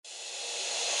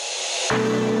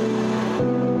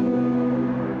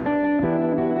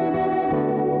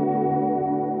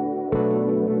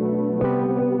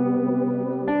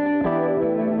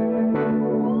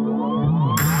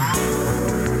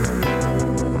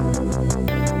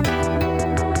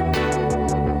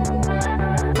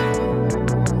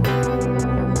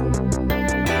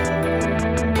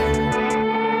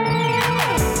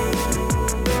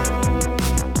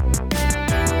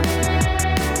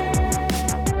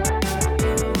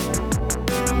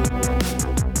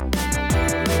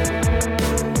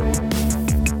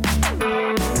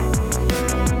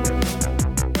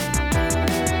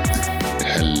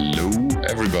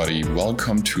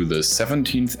Welcome to the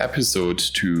 17th episode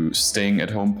to Staying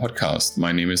at Home podcast.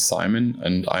 My name is Simon,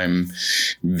 and I'm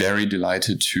very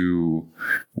delighted to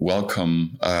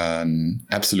welcome an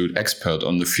absolute expert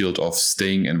on the field of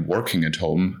staying and working at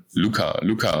home, Luca.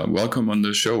 Luca, welcome on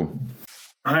the show.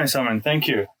 Hi, Simon. Thank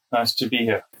you. Nice to be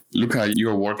here. Luca,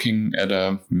 you're working at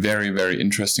a very, very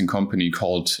interesting company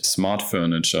called Smart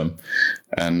Furniture.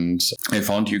 And I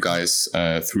found you guys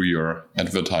through your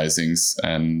advertisings.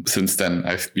 And since then,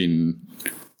 I've been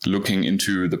looking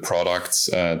into the products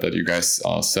that you guys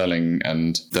are selling.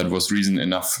 And that was reason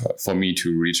enough for me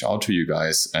to reach out to you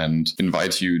guys and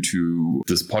invite you to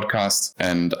this podcast.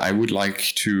 And I would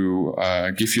like to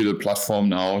give you the platform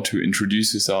now to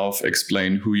introduce yourself,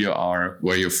 explain who you are,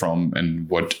 where you're from, and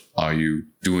what are you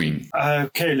doing.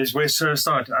 Okay, where should I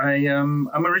start? I'm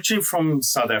originally from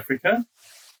South Africa.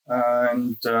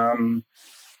 And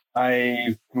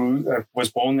I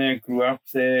was born there, grew up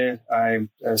there. I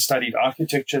studied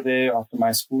architecture there after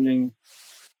my schooling.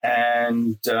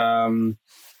 And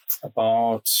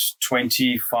about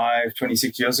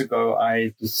 26 years ago,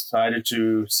 I decided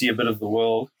to see a bit of the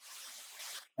world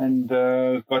and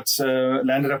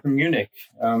landed up in Munich.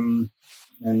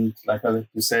 And like I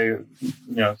like to say,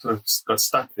 sort of got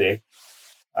stuck there.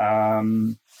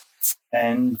 And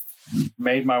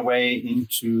made my way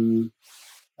into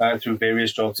through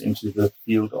various jobs into the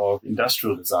field of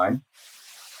industrial design,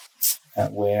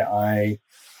 where I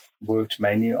worked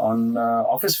mainly on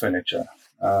office furniture.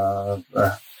 For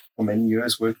many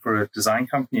years, worked for a design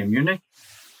company in Munich,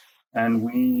 and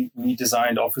we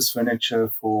designed office furniture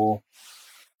for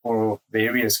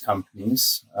various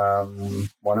companies.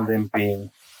 One of them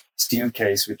being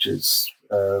Steelcase, which is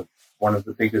one of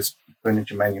the biggest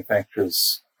furniture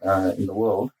manufacturers in the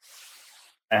world.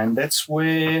 And that's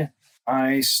where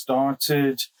I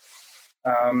started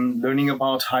learning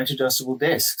about height adjustable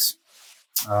desks,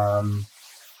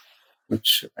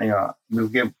 which we'll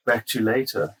get back to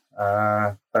later.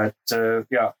 But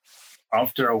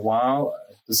after a while,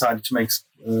 I decided to make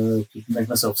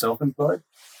myself self-employed.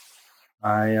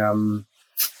 I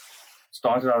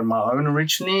started out on my own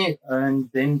originally, and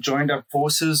then joined up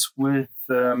forces with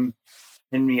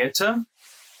Henrietta,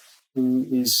 who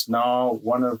is now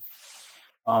one of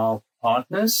our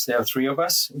partners. There are three of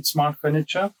us in Smart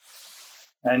Furniture.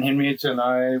 And Henrietta and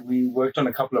I, we worked on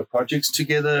a couple of projects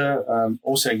together,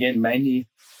 also again, mainly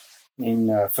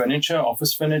in furniture,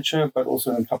 office furniture, but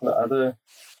also in a couple of other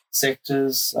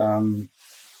sectors. And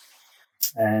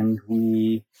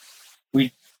we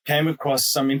came across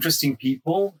some interesting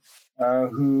people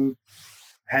who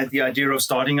had the idea of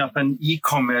starting up an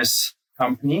e-commerce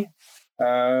company,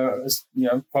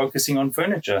 focusing on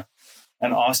furniture,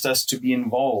 and asked us to be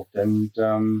involved. And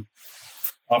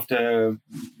after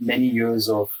many years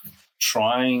of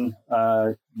trying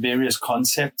various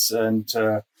concepts and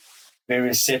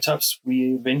various setups,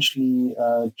 we eventually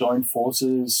joined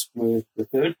forces with the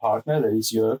third partner, that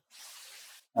is Jörg.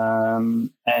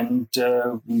 And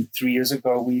 3 years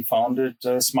ago, we founded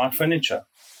Smart Furniture.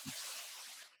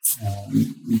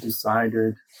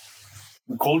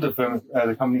 We called the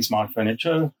company Smart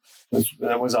Furniture.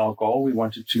 That was our goal. We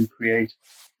wanted to create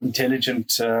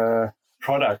intelligent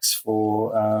products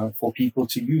for people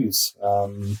to use.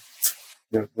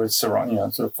 That was sort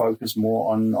of focused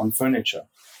more on furniture.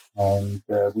 And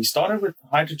we started with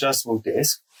height adjustable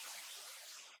desk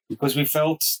because we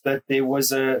felt that there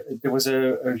was a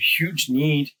huge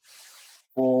need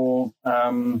for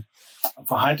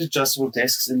height adjustable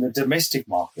desks in the domestic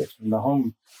market, in the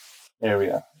home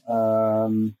area.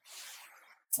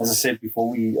 As I said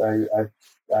before,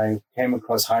 I came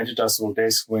across height adjustable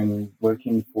desks when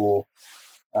working for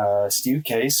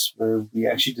Steelcase, where we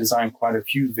actually designed quite a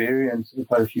few variants of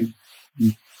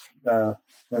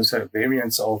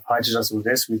height adjustable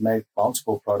desks. We've made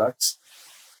multiple products.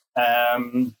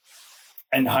 And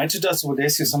height adjustable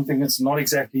desk is something that's not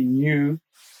exactly new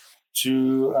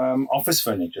to office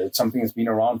furniture. It's something that's been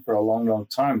around for a long, long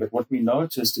time. But what we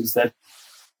noticed is that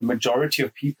the majority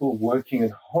of people working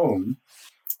at home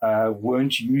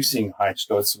weren't using height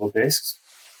adjustable desks.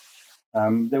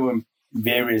 There were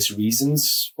various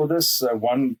reasons for this.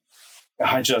 One,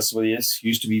 height adjustable desks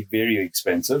used to be very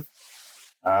expensive.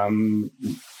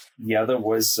 The other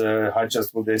was height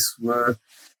adjustable desks were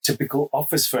typical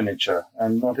office furniture,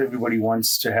 and not everybody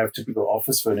wants to have typical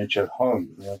office furniture at home.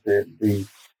 You know, the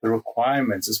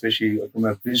requirements, especially from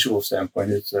a visual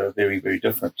standpoint, is very, very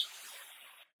different.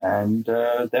 And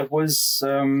that was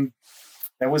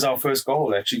our first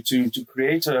goal, actually, to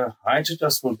create a height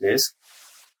adjustable desk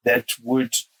that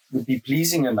would be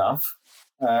pleasing enough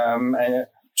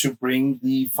to bring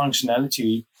the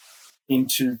functionality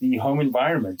into the home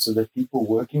environment, so that people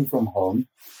working from home,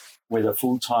 whether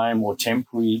full-time or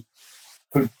temporary,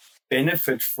 could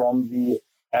benefit from the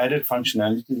added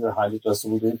functionality that height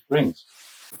adjustable desk brings.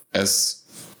 As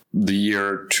the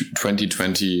year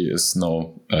 2020 is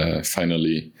now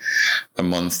finally a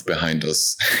month behind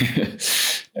us,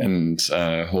 and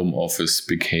home office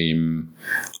became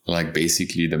like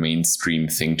basically the mainstream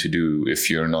thing to do if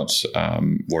you're not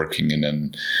working in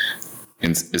an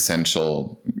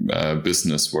essential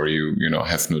business where you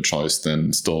have no choice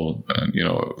than still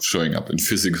showing up in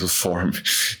physical form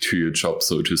to your job,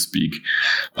 so to speak.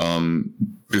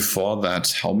 Before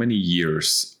that, how many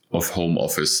years of home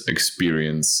office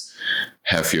experience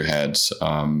have you had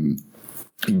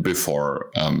before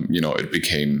it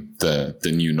became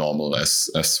the new normal,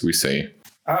 as we say?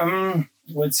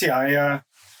 Let's see.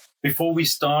 Before we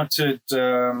started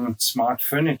Smart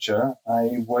Furniture,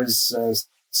 I was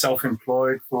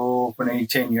self-employed for nearly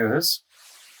 10 years.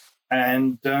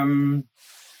 And,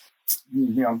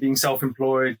 being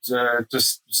self-employed,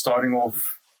 just starting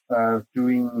off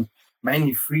doing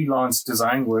mainly freelance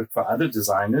design work for other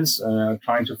designers,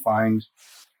 trying to find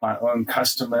my own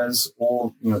customers,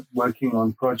 or working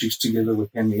on projects together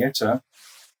with Henrietta.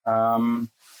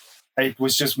 It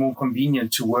was just more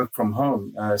convenient to work from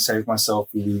home, save myself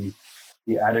the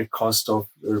added cost of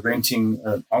renting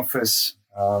an office,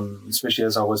 especially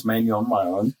as I was mainly on my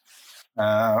own,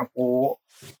 or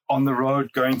on the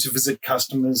road going to visit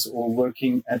customers or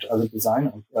working at other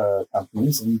design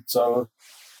companies. And so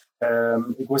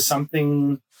it was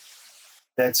something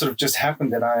that sort of just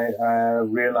happened, that I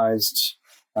realized,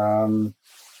 or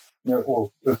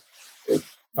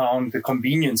found the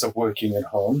convenience of working at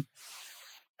home,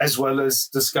 as well as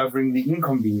discovering the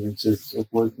inconveniences of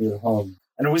working at home.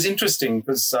 And it was interesting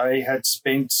because I had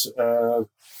spent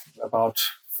about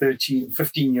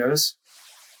 15 years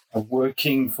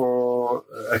working for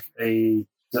a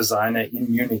designer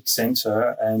in Munich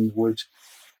center, and would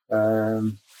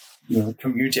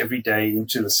commute every day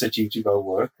into the city to go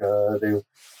work.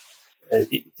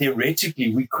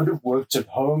 Theoretically, we could have worked at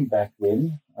home back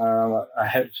then. I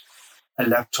had a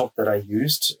laptop that I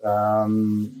used,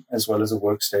 as well as a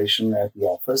workstation at the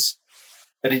office.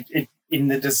 But it in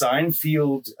the design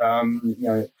field,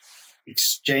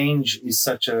 exchange is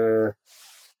such an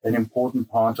important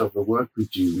part of the work we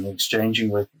do. Exchanging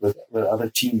with other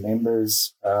team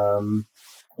members,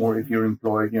 or if you're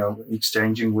employed,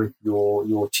 exchanging with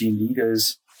your team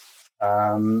leaders.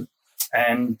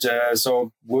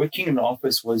 So working in the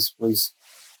office was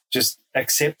just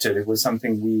accepted. It was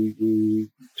something we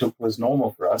took was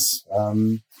normal for us.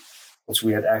 Because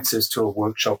we had access to a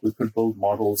workshop, we could build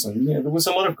models, and there was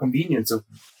a lot of convenience to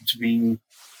being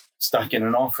stuck in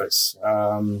an office.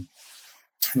 And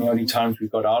the only times we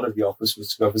got out of the office was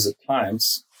to go visit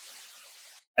clients.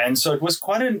 And so it was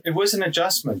an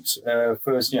adjustment.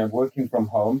 First, working from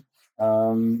home.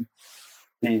 The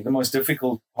most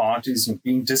difficult part is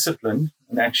being disciplined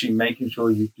and actually making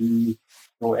sure you do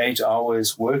your 8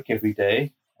 hours work every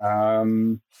day.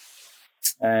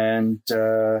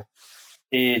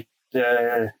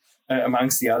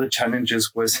 Amongst the other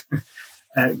challenges was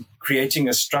creating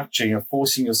a structure,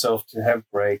 forcing yourself to have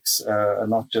breaks, and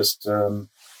not just.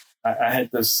 I had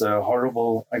this I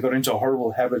got into a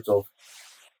horrible habit of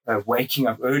waking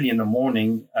up early in the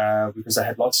morning because I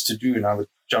had lots to do, and I would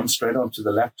jump straight onto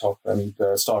the laptop and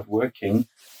start working.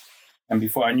 And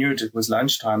before I knew it, it was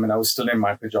lunchtime, and I was still in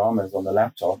my pajamas on the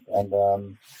laptop, and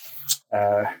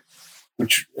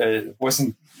which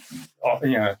wasn't,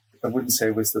 I wouldn't say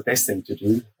was the best thing to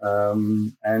do.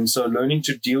 And so learning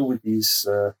to deal with these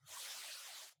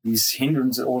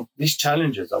hindrances or these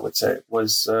challenges, I would say,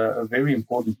 was a very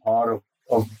important part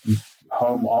of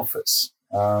home office.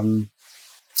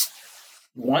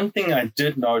 One thing I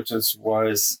did notice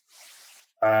was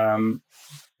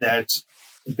that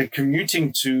the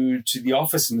commuting to the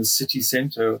office in the city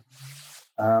center,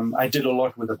 I did a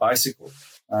lot with a bicycle.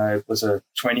 It was a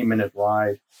 20-minute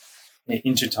ride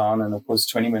into town, and of course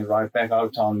 20-minute ride back out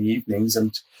of town in the evenings,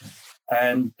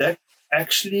 and that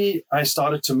actually, I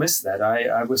started to miss that.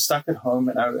 I was stuck at home,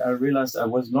 and I realized I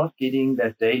was not getting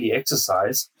that daily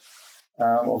exercise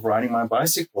of riding my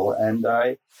bicycle. And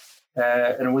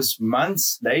it was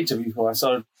months later before I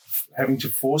started having to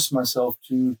force myself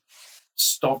to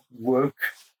stop work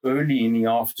early in the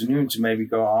afternoon to maybe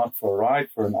go out for a ride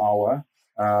for an hour,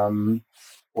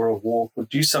 or a walk, or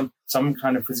do some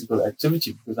kind of physical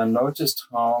activity, because I noticed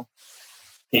how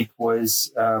it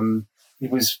was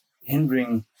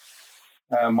hindering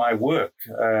my work.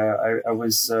 I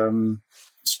was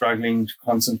struggling to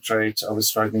concentrate. I was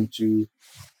struggling to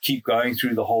keep going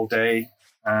through the whole day,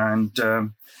 and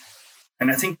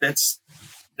I think that's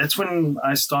when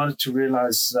I started to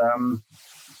realize,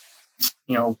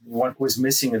 what was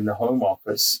missing in the home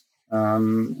office.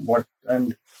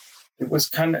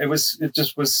 It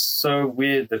just was so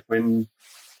weird that when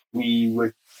we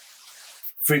were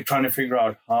trying to figure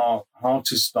out how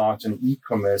to start a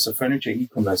furniture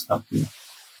e-commerce company,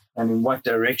 and in what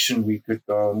direction we could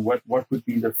go, and what would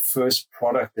be the first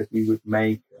product that we would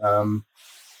make.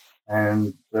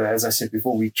 And as I said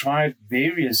before, we tried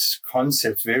various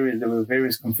concepts, there were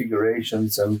various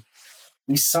configurations, and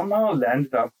we somehow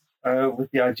landed up with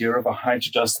the idea of a height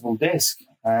adjustable desk,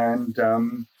 and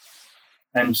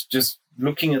just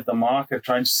looking at the market,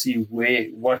 trying to see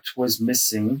what was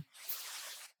missing.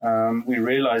 We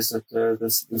realized that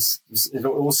this it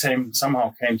all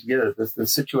somehow came together. The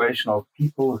situation of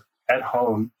people at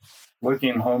home working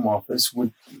in home office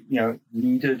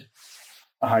needed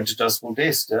a height adjustable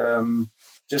desk,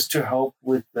 just to help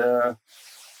with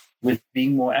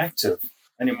being more active.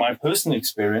 And in my personal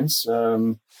experience,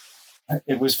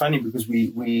 it was funny because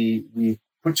we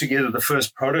put together the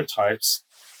first prototypes.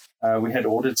 We had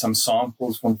ordered some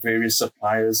samples from various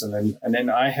suppliers, and then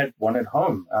I had one at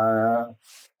home,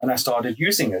 and I started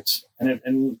using it.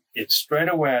 And it straight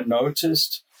away I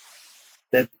noticed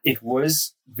that it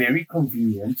was very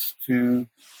convenient to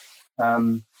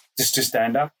just to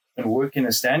stand up and work in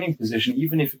a standing position,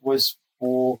 even if it was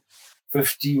for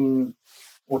 15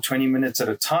 or 20 minutes at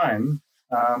a time.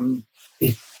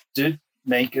 It did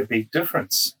make a big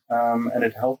difference, and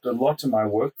it helped a lot in my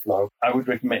workflow. I would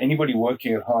recommend anybody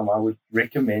working at home, I would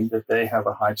recommend that they have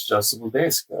a height adjustable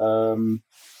desk. I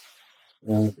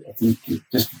think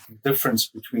just the difference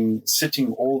between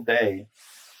sitting all day,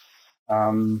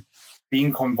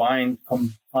 being confined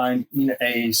in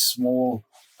a small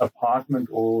apartment,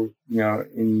 or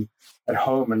at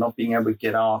home, and not being able to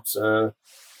get out. I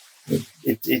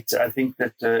think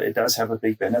that it does have a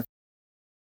big benefit.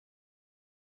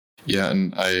 Yeah,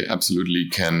 and I absolutely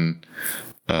can.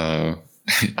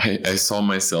 I saw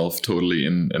myself totally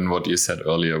in what you said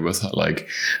earlier with like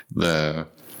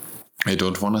I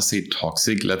don't want to say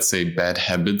toxic, let's say bad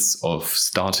habits of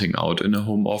starting out in a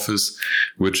home office,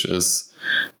 which is,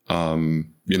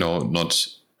 not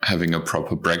having a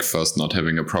proper breakfast, not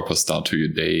having a proper start to your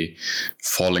day,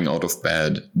 falling out of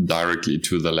bed directly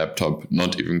to the laptop,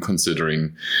 not even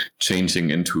considering changing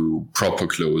into proper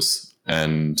clothes,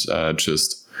 and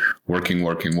just working.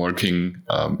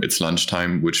 It's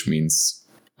lunchtime, which means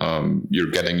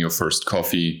you're getting your first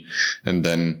coffee, and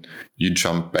then you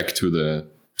jump back to the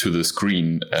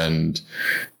screen and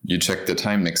you check the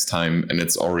time next time, and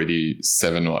it's already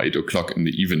 7 or 8 o'clock in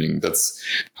the evening. That's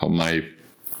how my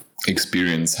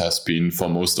experience has been for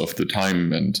most of the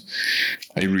time. And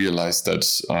I realized that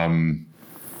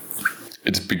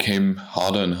it became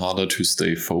harder and harder to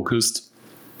stay focused,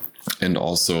 and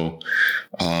also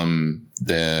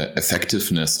the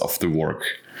effectiveness of the work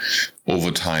over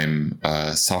time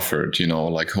suffered.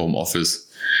 Like home office,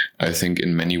 I think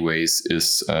in many ways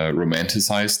is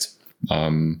romanticized.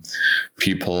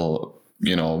 People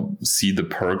see the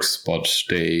perks, but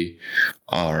they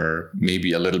are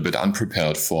maybe a little bit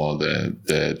unprepared for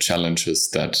the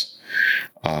challenges that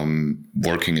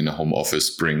working in a home office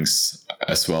brings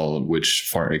as well, which,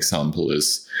 for example,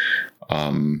 is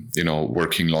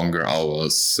working longer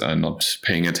hours and not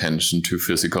paying attention to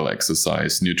physical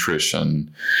exercise,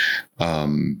 nutrition,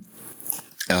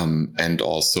 and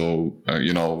also,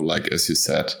 like as you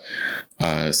said,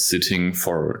 sitting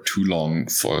for too long,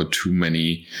 for too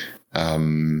many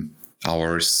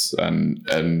hours, and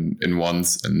in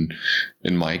once. And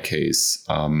in my case,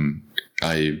 when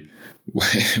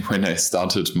I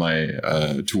started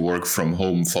to work from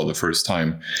home for the first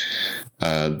time,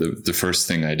 the first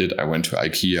thing I did, I went to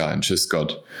IKEA and just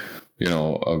got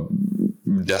a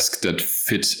desk that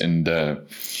fit in the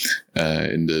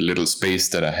little space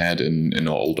that I had in an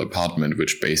old apartment,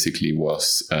 which basically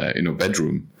was in a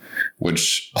bedroom,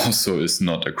 which also is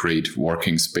not a great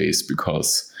working space,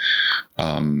 because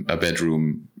a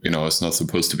bedroom, is not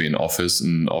supposed to be an office,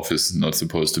 and an office is not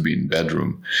supposed to be in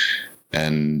bedroom.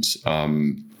 And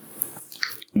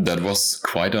that was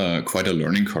quite a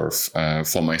learning curve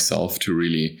for myself to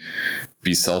really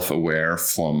be self-aware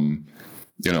from,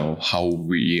 how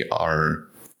we are,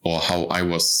 or how I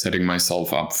was setting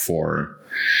myself up for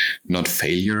not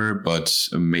failure, but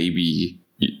maybe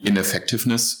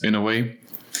ineffectiveness in a way.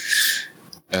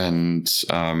 And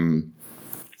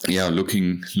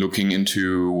looking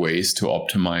into ways to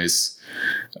optimize,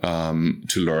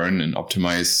 to learn and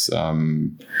optimize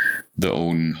the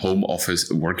own home office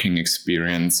working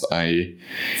experience. I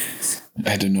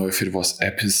don't know if it was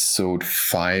episode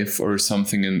 5 or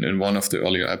something in one of the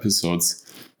earlier episodes.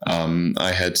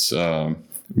 I had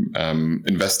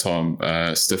investor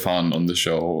Stefan on the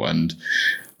show, and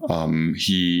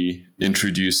he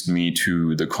introduced me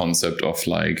to the concept of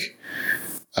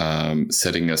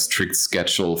setting a strict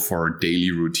schedule for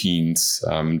daily routines,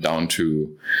 down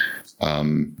to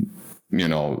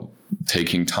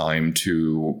taking time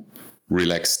to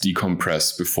relax,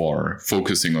 decompress before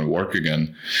focusing on work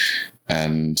again.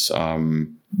 And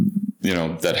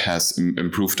that has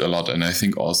improved a lot. And I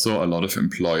think also a lot of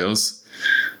employers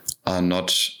are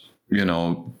not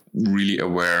really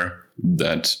aware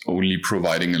that only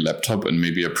providing a laptop and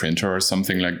maybe a printer or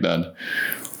something like that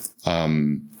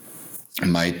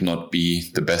might not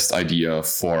be the best idea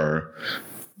for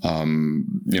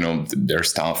their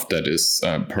staff that is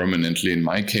permanently, in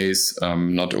my case,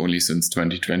 not only since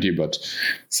 2020, but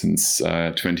since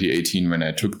 2018 when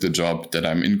I took the job that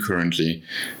I'm in currently.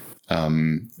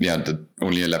 That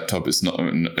only a laptop is not,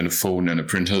 and a phone and a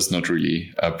printer is not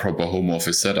really a proper home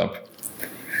office setup.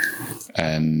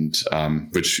 And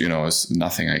which, is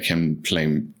nothing I can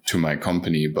blame to my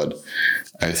company, but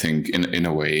I think in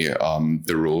a way,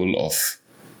 the role of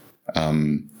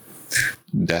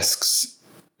desks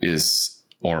is,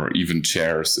 or even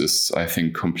chairs is, I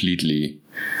think, completely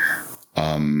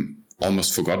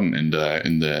almost forgotten in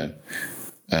the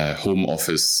home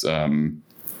office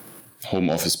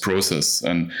process.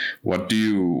 And what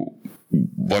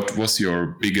was your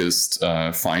biggest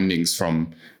findings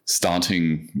from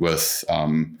starting with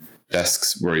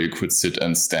desks where you could sit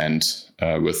and stand,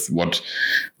 with what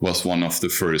was one of the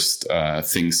first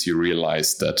things you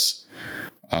realized that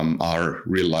are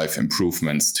real life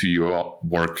improvements to your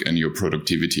work and your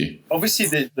productivity? Obviously,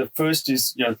 the first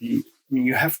is, you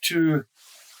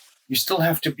still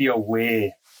have to be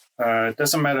aware. It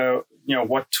doesn't matter,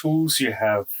 what tools you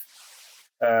have.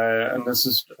 And this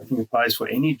is, I think, applies for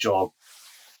any job.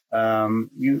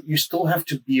 You still have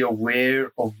to be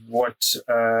aware of what,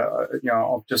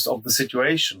 of the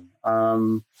situation.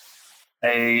 An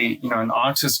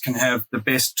artist can have the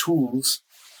best tools,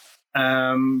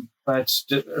 but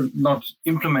not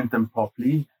implement them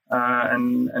properly,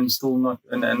 and still not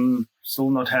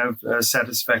have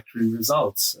satisfactory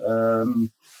results.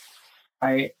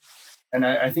 I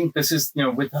think this is,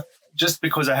 just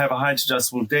because I have a height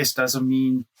adjustable desk doesn't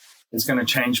mean it's going to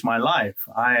change my life.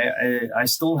 I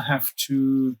still have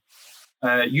to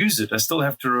use it. I still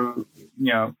have to,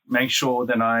 make sure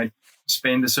that I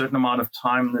spend a certain amount of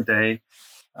time in the day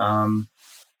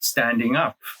standing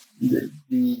up.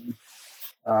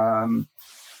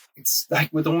 It's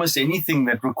like with almost anything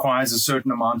that requires a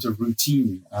certain amount of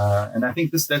routine. And I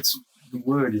think that's the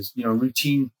word is,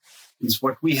 routine is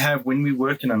what we have when we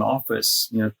work in an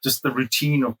office. Just the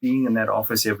routine of being in that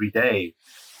office every day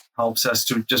helps us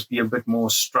to just be a bit more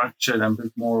structured and a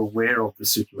bit more aware of the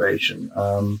situation.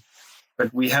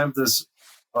 But we have this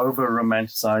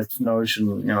over-romanticized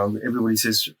notion, everybody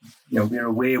says, we're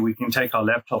aware we can take our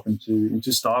laptop into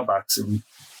Starbucks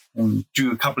and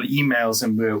do a couple of emails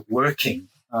and we're working.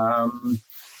 And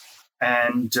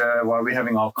while we're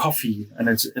having our coffee,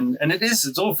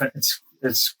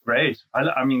 it's great. I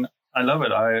love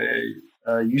it.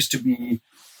 I used to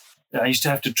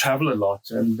have to travel a lot,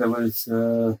 and there was,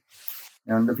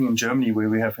 living in Germany where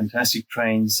we have fantastic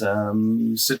trains.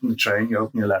 You sit in the train, you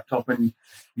open your laptop, and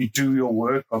you do your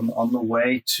work on the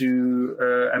way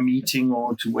to a meeting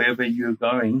or to wherever you're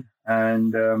going.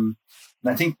 And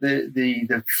I think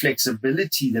the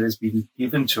flexibility that has been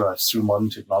given to us through modern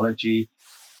technology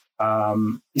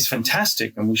is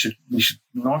fantastic, and we should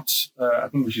not. I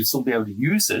think we should still be able to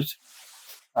use it.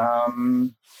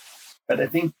 But I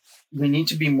think we need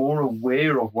to be more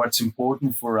aware of what's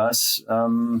important for us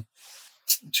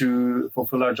to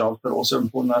fulfill our jobs, but also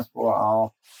important for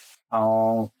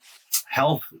our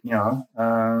health.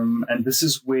 And this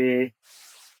is where,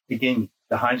 again,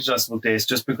 the height adjustable desk,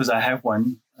 just because I have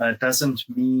one, doesn't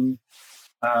mean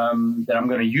that I'm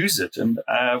going to use it. And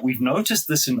we've noticed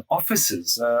this in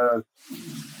offices. As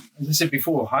I said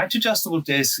before, height adjustable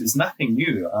desk is nothing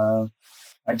new.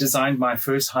 I designed my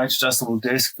first height adjustable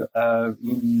desk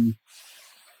in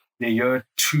the year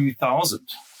 2000.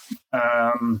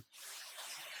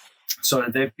 So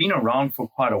they've been around for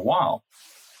quite a while.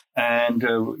 And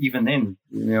even then,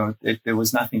 there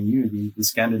was nothing new. The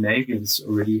Scandinavians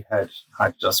already had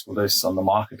height adjustable desks on the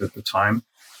market at the time.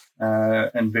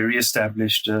 And very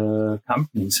established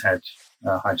companies had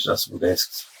height adjustable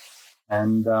desks.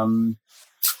 And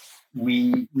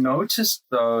we noticed,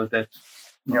 though, that,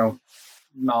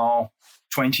 now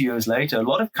 20 years later, a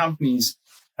lot of companies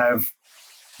have,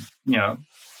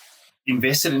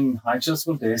 invested in height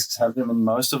adjustable desks, have them in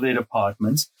most of their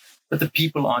departments, but the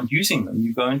people aren't using them.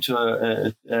 You go into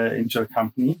a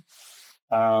company,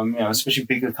 especially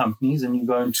bigger companies, and you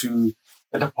go into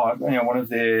a department, one of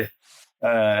their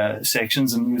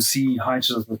sections, and you see height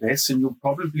adjustable desks, and you'll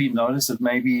probably notice that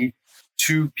maybe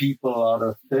 2 people out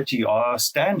of 30 are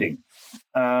standing.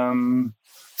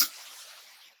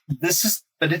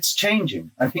 But it's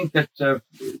changing. I think that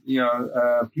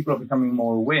people are becoming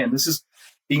more aware, and this is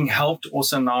being helped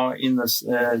also now in this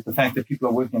the fact that people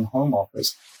are working in home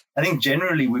office. I think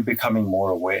generally we're becoming more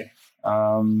aware.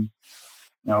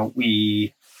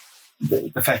 The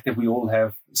fact that we all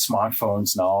have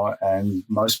smartphones now, and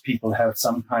most people have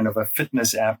some kind of a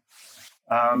fitness app.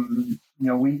 I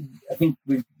think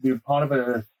we're part of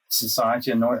a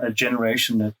society and a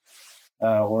generation that,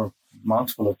 or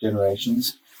multiple of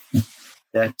generations,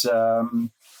 that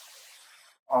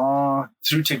are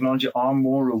through technology are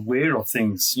more aware of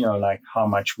things. Like how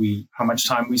much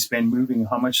time we spend moving,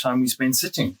 how much time we spend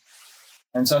sitting.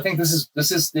 And so I think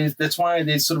that's why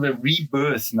there's sort of a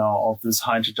rebirth now of this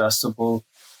height adjustable.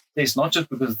 It's not just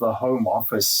because of the home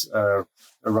office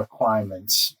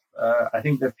requirements. I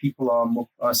think that people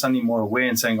are suddenly more aware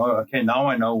and saying, "Oh, okay, now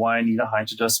I know why I need a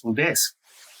height adjustable desk."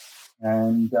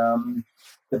 And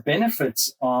the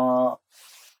benefits are,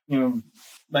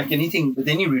 like anything with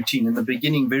any routine in the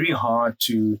beginning, very hard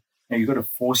to. You've got to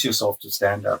force yourself to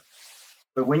stand up,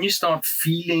 but when you start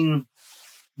feeling,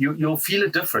 you'll feel a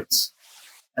difference.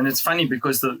 And it's funny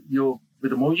because the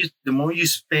more you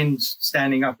spend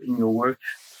standing up in your work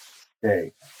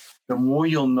day, the more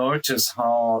you'll notice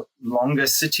how longer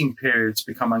sitting periods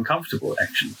become uncomfortable.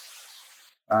 Actually,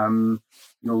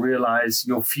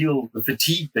 you'll feel the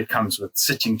fatigue that comes with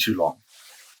sitting too long.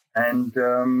 And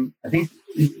I think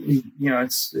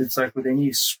it's like with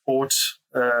any sport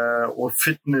or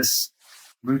fitness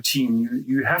routine,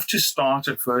 you have to start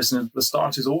at first, and the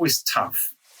start is always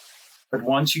tough. But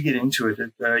once you get into it,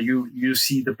 you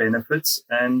see the benefits,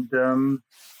 and then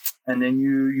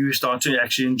you start to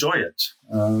actually enjoy it.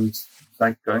 It's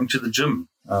like going to the gym.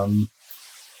 A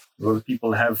lot of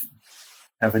people have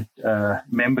a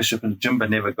membership in the gym but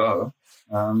never go.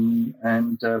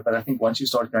 But I think once you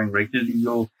start going regularly,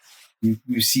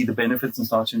 you see the benefits and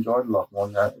start to enjoy it a lot more.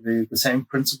 The same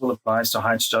principle applies to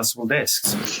height adjustable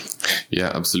desks.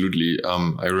 Yeah, absolutely.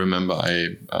 I remember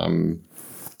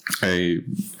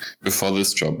before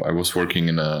this job, I was working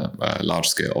in a large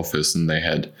scale office, and they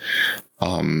had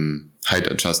height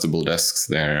adjustable desks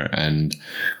there. And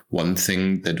one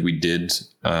thing that we did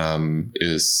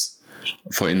is,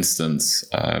 for instance,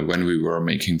 when we were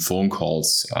making phone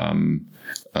calls,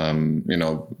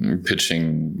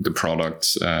 pitching the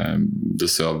product, the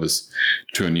service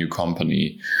to a new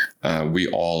company, we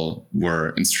all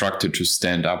were instructed to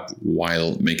stand up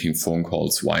while making phone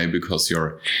calls. Why? Because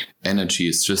your energy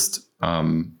is just a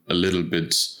little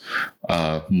bit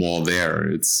more there.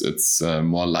 It's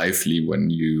more lively when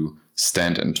you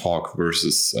stand and talk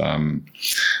versus when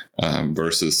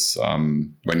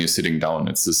you're sitting down.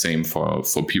 It's the same for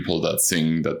people that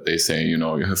sing, that they say, you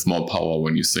have more power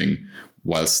when you sing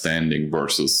while standing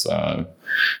versus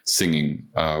singing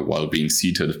while being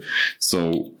seated.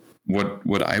 So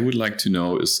what I would like to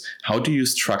know is, how do you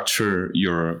structure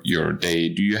your day?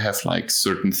 Do you have like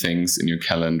certain things in your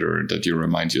calendar that you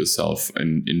remind yourself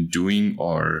in doing,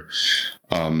 or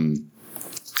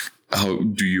how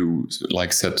do you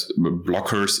like set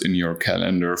blockers in your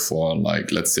calendar for,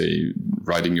 like, let's say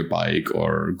riding your bike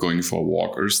or going for a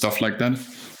walk or stuff like that?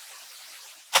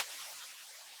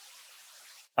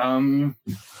 I'm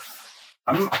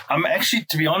actually,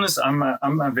 to be honest,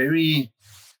 I'm a very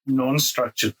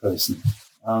non-structured person,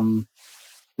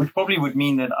 which probably would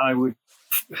mean that I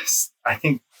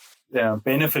think,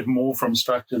 benefit more from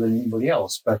structure than anybody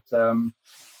else. But I'm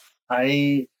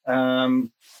a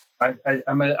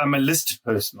list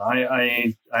person.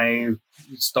 I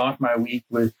start my week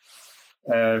with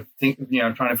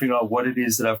trying to figure out what it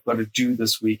is that I've got to do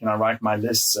this week, and I write my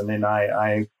lists, and then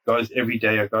I go every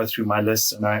day. I go through my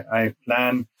lists, and I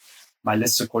plan my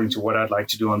lists according to what I'd like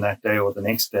to do on that day or the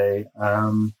next day.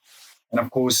 And of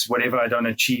course, whatever I don't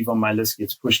achieve on my list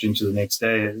gets pushed into the next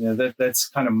day. You know, that's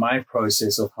kind of my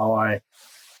process of how I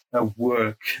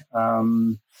work.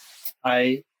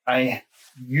 I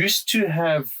used to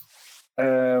have,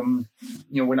 especially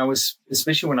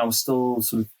when I was still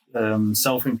sort of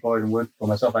self-employed and working for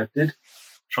myself, I did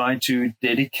try to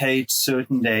dedicate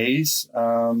certain days,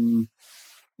 for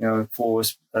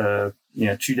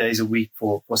 2 days a week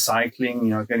for cycling,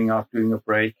 getting out, doing a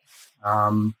break.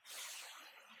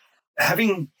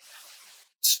 Having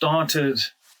started,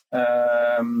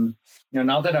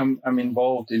 now that I'm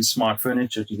involved in Smart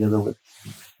Furniture together with,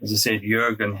 as I said,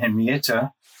 Jörg and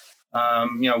Henrietta,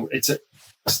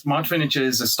 Smart Furniture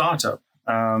is a startup,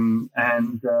 and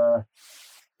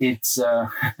it's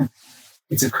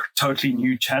it's a totally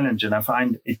new challenge, and I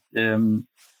find it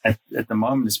at the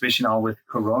moment, especially now with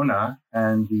Corona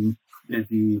and the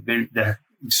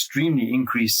extremely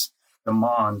increased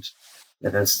demand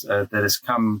that has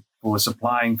come for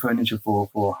supplying furniture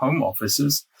for home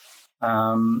offices.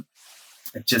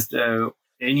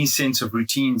 Any sense of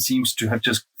routine seems to have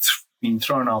just been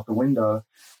thrown out the window,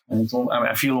 and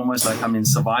I feel almost like I'm in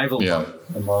survival mode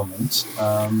at the moment,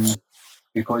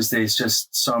 because there's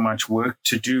just so much work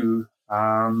to do,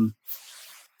 and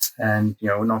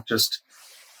not just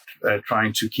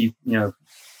trying to keep the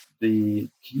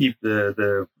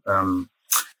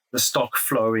stock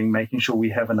flowing, making sure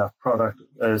we have enough product,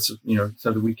 so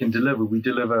that we can deliver. We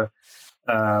deliver,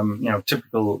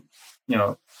 typical,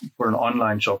 for an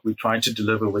online shop, we try to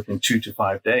deliver within 2 to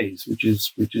 5 days, which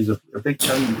is a big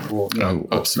challenge for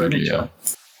absolutely, furniture.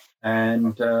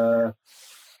 And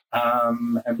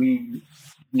we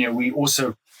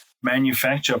also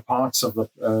manufacture parts of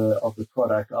the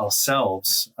product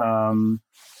ourselves.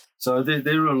 So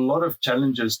there are a lot of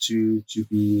challenges to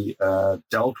be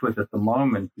dealt with at the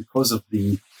moment because of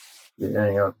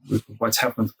what's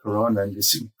happened with Corona and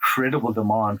this incredible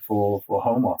demand for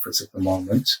home office at the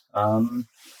moment.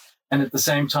 And at the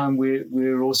same time,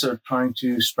 we're also trying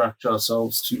to structure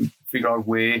ourselves to figure out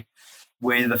where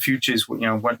the future is.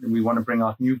 What we want to bring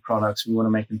out new products. We want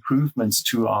to make improvements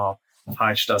to our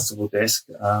high adjustable desk.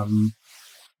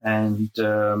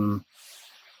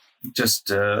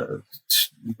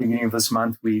 Beginning of this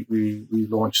month, we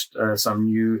launched some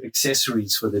new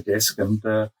accessories for the desk, and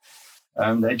they're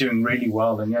doing really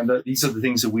well. And these are the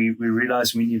things that we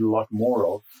realize we need a lot more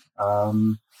of.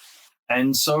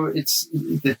 And so it's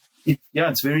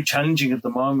very challenging at the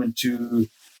moment to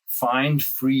find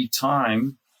free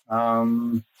time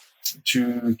to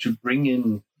bring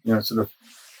in sort of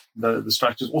the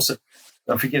structures. Also,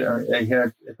 don't forget,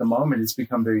 here at the moment, it's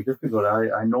become very difficult.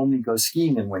 I normally go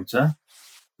skiing in winter,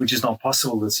 which is not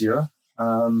possible this year.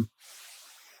 I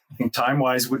think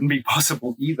time-wise wouldn't be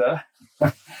possible either.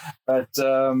 But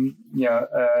the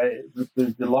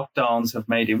lockdowns have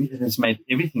made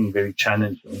everything very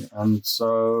challenging. And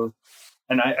so,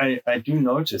 and I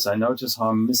notice how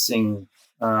I'm missing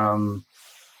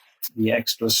the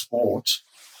extra sport.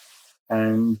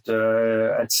 And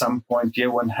at some point,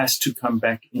 one has to come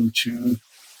back into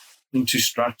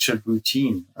structured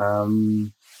routine.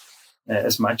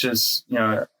 As much as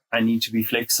I need to be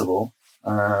flexible,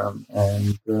 and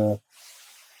at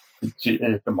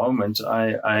the moment,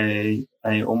 I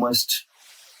almost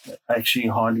actually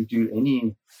hardly do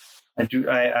any.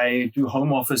 I do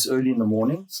home office early in the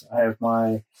mornings. I have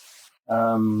my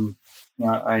in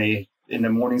the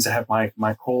mornings I have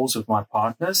my calls with my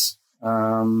partners.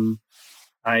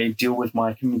 I deal with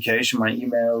my communication, my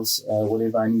emails,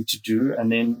 whatever I need to do.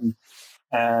 And then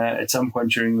at some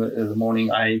point during the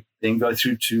morning, I then go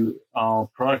through to our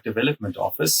product development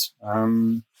office,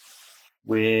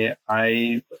 where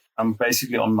I'm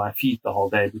basically on my feet the whole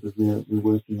day because we're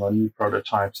working on new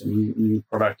prototypes and new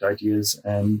product ideas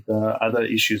and other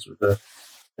issues that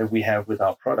we have with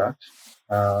our product.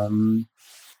 And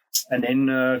then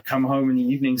come home in the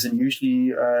evenings, and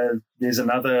usually there's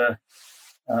another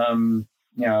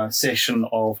session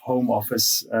of home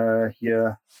office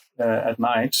here at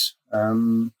night.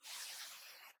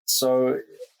 So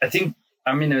I think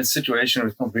I'm in a situation where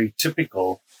it's not very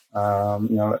typical. I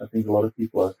think a lot of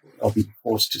people are being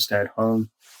forced to stay at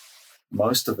home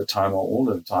most of the time or all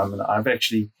of the time. And I've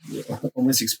actually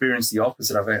almost experienced the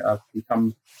opposite. I've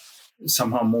become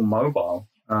somehow more mobile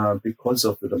because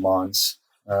of the demands,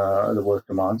 the work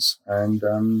demands. And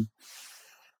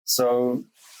so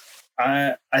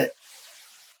I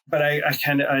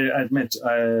admit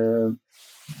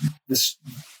this,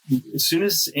 as soon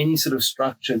as any sort of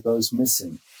structure goes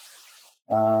missing,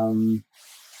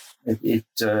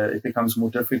 it becomes more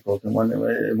difficult, and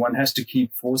one has to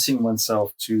keep forcing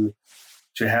oneself to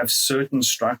to have certain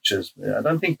structures. I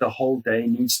don't think the whole day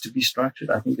needs to be structured.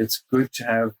 I think it's good to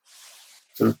have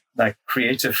sort of like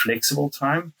creative, flexible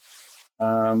time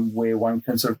where one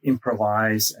can sort of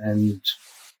improvise and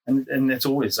it's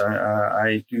always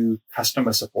I do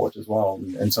customer support as well,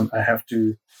 and some I have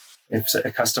to, if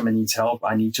a customer needs help,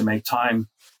 I need to make time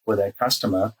for that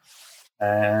customer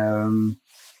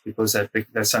because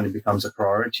that suddenly becomes a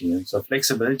priority, and so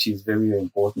flexibility is very, very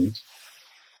important.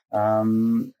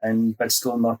 But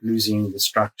still not losing the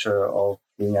structure of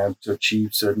being able to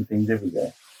achieve certain things every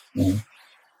day,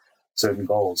 certain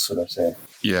goals, should I say.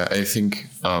 Yeah, I think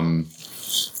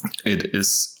it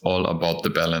is all about the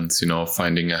balance,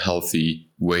 finding a healthy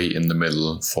way in the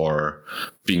middle for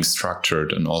being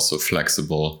structured and also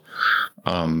flexible.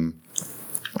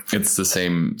 It's the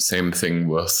same thing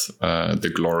with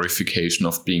the glorification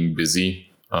of being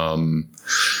busy.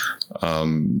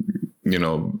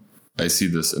 I see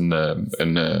this in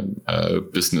the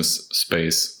business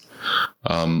space,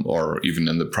 or even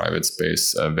in the private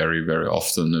space, very, very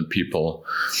often. And people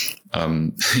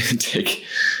take,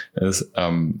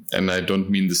 and I don't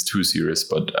mean this too serious,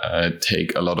 but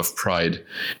take a lot of pride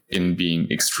in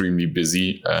being extremely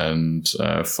busy. And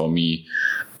for me,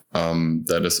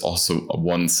 that is also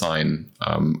one sign,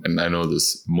 and I know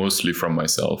this mostly from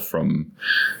myself, from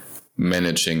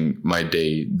managing my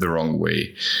day the wrong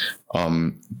way.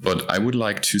 But I would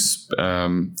like to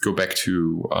go back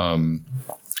to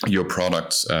your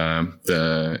product,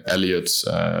 the Elliott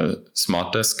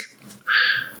Smart Desk.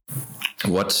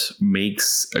 What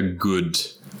makes a good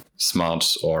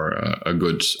smart or a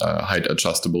good height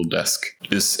adjustable desk?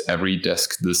 Is every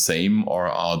desk the same, or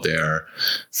are there,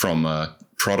 from a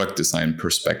product design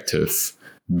perspective,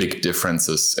 big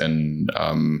differences in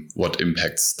what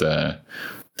impacts the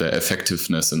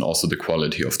effectiveness and also the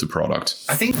quality of the product?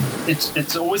 I think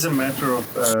it's always a matter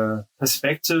of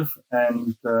perspective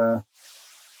and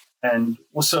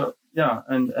also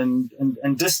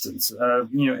and distance.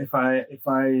 If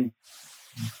I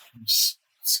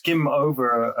skim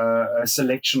over a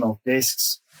selection of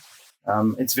desks,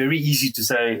 it's very easy to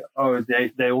say, oh,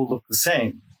 they all look the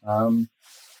same. And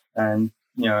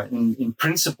in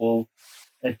principle,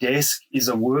 a desk is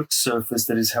a work surface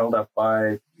that is held up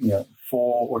by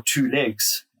 4 or 2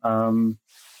 legs, the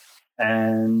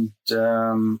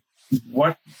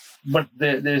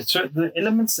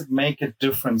elements that make a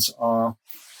difference are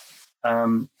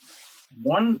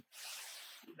one.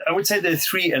 I would say there are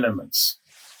 3 elements.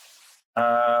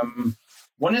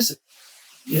 One is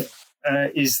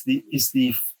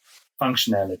the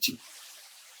functionality.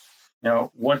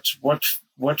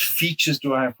 What features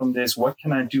do I have from this? What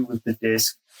can I do with the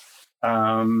desk?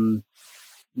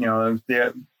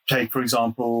 Take, for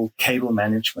example, cable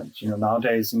management.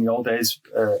 Nowadays, in the old days,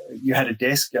 you had a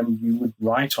desk and you would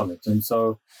write on it. And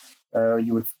so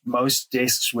most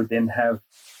desks would then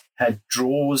had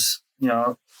drawers,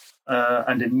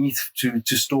 underneath to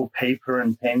store paper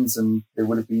and pens. And there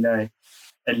would have been a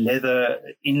leather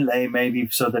inlay maybe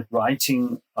so that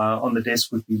writing on the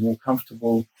desk would be more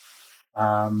comfortable.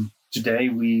 Today,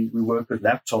 we work with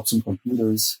laptops and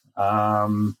computers.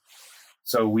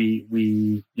 So we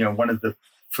one of the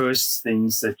first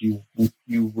things that you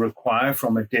require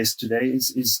from a desk today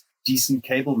is decent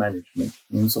cable management.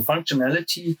 So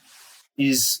functionality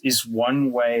is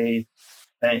one way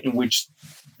in which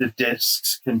the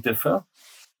desks can differ.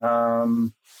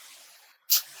 The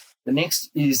next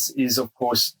is of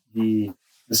course the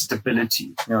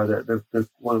stability.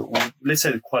 Let's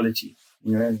say the quality.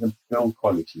 The build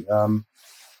quality.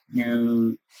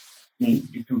 You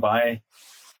can buy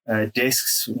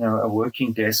desks, a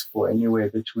working desk for anywhere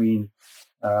between,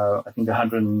 I think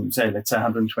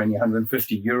 120,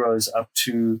 150 euros up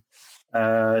to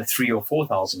 3,000 or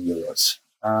 4,000 euros.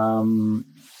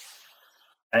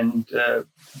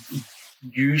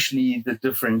 Usually the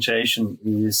differentiation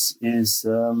is in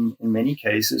many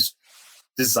cases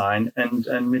design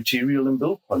and material and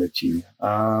build quality.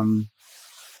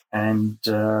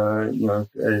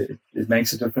 It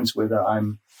makes a difference whether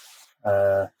I'm.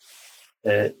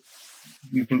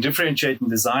 You can differentiate in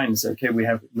design. So, okay, we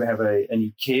have an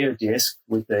IKEA desk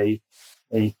with a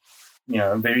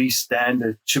very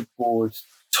standard chipboard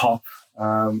top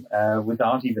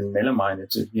without even melamine.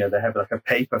 They have like a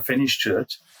paper finish to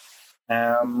it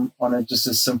on just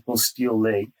a simple steel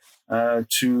leg.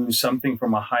 To something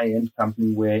from a high-end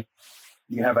company where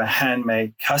you have a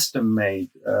handmade, custom-made,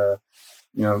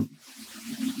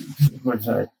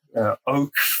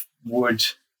 oak wood,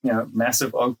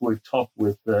 massive oak wood top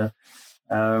with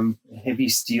heavy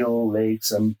steel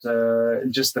legs and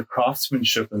just the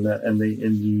craftsmanship in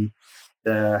the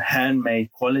the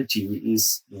handmade quality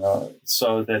is,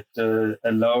 so that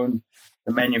alone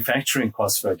the manufacturing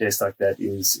cost for a desk like that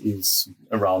is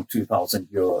around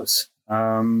 €2,000.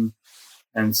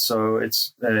 And so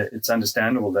it's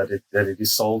understandable that it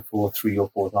is sold for €3,000 or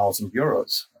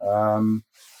 €4,000.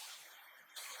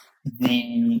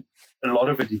 A lot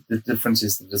of it, the difference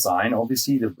is the design,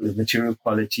 obviously, the material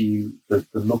quality, the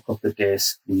look of the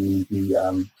desk,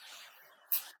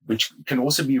 which can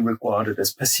also be regarded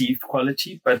as perceived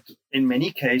quality. But in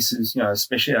many cases,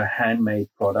 especially a handmade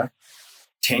product,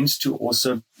 tends to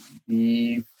also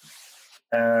be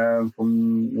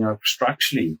from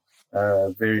structurally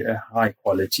very high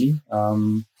quality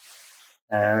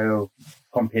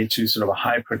compared to sort of a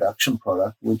high production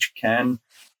product,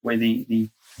 where the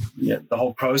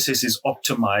whole process is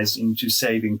optimized into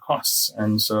saving costs.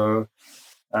 And so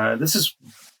this is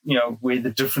where the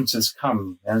differences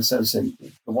come. And so the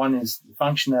one is the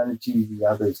functionality, the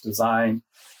other is design,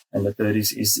 and the third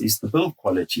is the build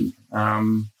quality.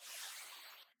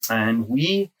 And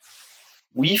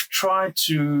we've tried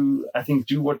to, I think,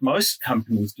 do what most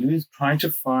companies do, is try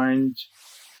to find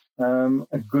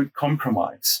a good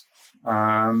compromise.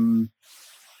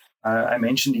 I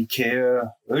mentioned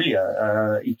IKEA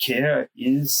earlier. IKEA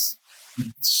is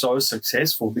so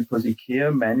successful because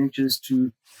IKEA manages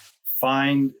to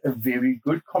find a very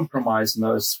good compromise in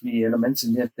those three elements,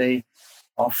 and yet they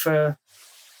offer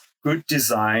good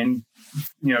design,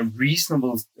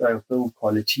 reasonable build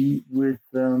quality with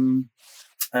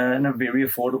and a very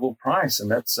affordable price. And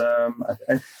that's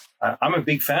I'm a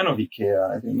big fan of IKEA.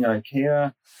 I think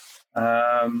IKEA.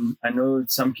 I know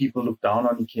some people look down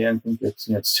on IKEA and think that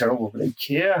it's terrible, but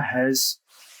IKEA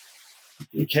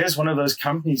is one of those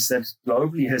companies that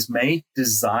globally has made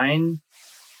design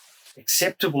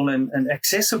acceptable and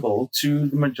accessible to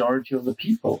the majority of the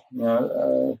people.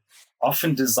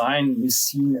 Often design is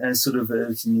seen as sort of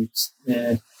an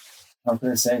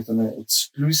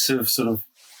exclusive sort of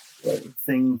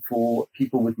thing for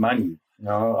people with money.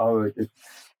 The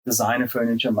designer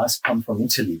furniture must come from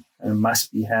Italy and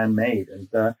must be handmade. And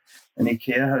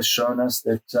IKEA has shown us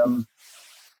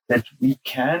that we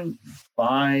can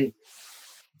buy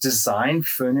design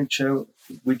furniture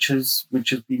which has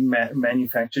been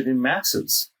manufactured in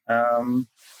masses. And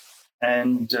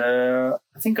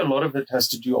I think a lot of it has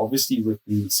to do, obviously, with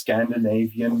the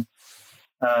Scandinavian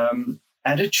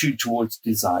attitude towards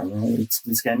design.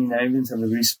 The Scandinavians have a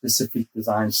very specific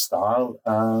design style,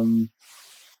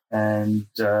 and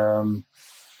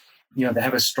they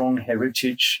have a strong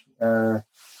heritage.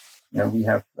 We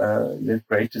have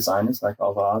great designers like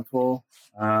Alvar Aalto,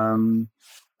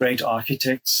 great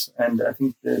architects, and I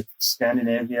think that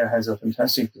Scandinavia has a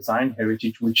fantastic design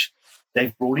heritage which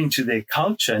they've brought into their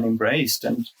culture and embraced,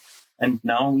 and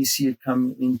now we see it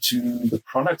come into the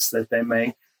products that they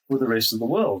make for the rest of the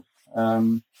world.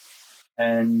 When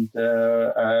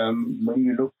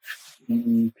you look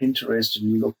in Pinterest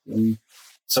and you look in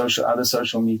other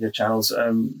social media channels,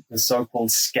 the so-called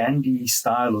Scandi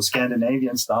style or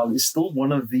Scandinavian style is still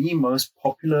one of the most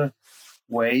popular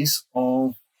ways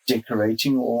of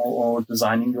decorating or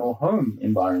designing your home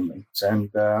environment. And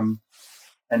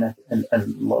a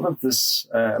lot of this,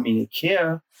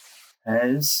 IKEA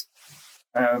has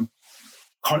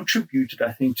contributed,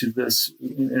 I think, to this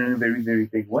in a very, very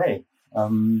big way.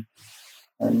 And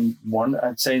one,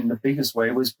 I'd say, in the biggest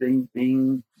way was being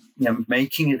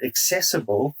making it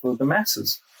accessible for the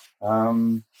masses.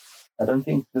 I don't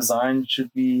think design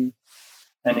should be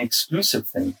an exclusive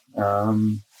thing.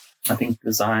 I think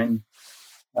design,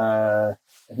 I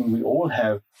think we all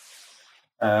have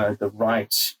the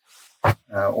right,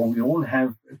 or we all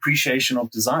have appreciation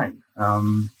of design.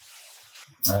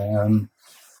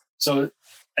 So,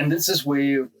 and this is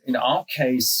where, in our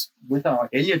case, with our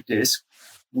Elliott desk,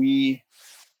 we've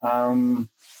learned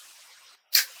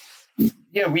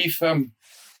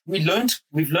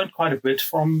quite a bit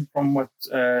from what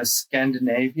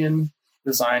Scandinavian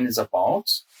design is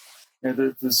about.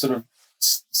 The sort of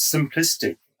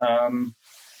simplistic,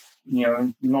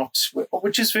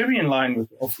 which is very in line with,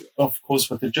 of course,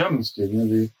 what the Germans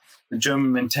do. The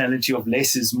German mentality of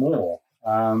less is more.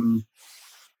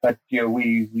 But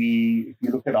if you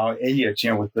look at our Elliott,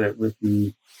 with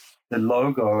the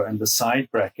logo and the side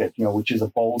bracket, which is a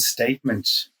bold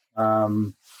statement.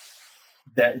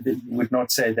 That would not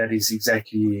say that is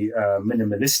exactly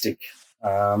minimalistic,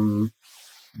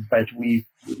 but we've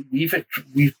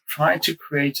tried to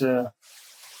create a.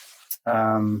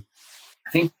 I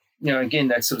think again,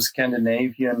 that sort of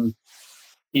Scandinavian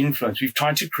influence. We've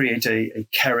tried to create a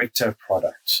character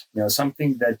product,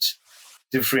 something that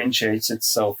differentiates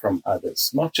itself from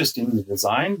others, not just in the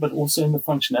design but also in the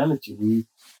functionality.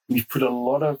 We we've put a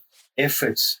lot of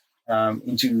effort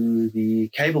into the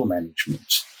cable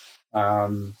management.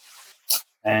 And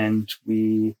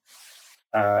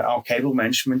our cable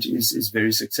management is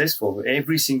very successful.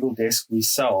 Every single desk we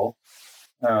sell,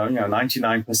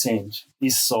 99%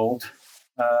 is sold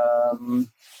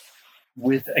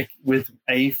with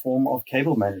a form of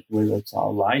cable management, whether it's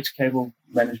our light cable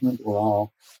management or our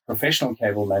professional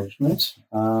cable management.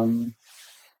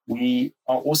 We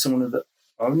are also one of the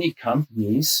only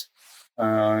companies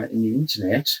in the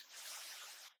internet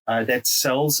that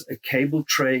sells a cable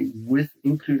tray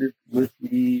included with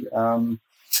the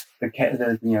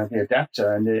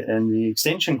adapter and the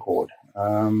extension cord,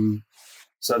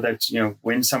 so that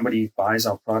when somebody buys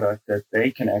our product, that they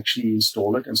can actually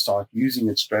install it and start using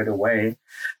it straight away,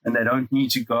 and they don't need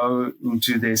to go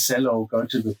into their cellar or go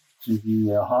to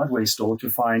the hardware store to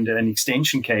find an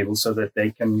extension cable so that they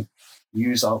can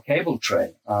use our cable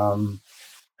tray.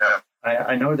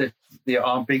 I know that there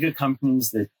are bigger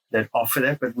companies that offer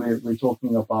that, but we're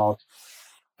talking about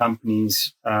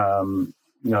companies that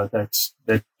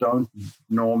don't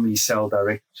normally sell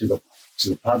direct to the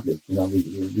public. We're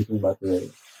talking about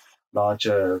the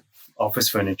larger office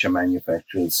furniture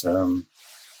manufacturers,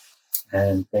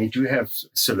 and they do have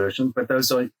solutions, but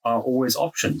those are always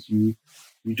options. You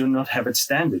do not have it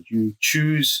standard. You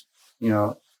choose,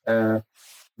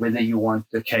 whether you want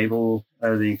the cable,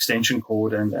 the extension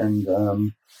cord,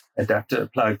 and adapter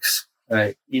plugs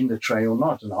in the tray or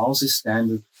not. And ours is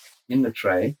standard in the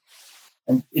tray.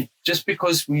 And it just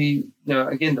because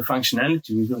again, the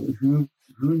functionality, who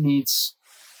needs,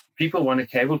 people want a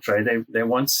cable tray. They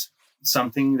want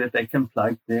something that they can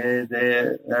plug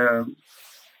their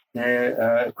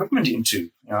equipment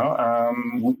into.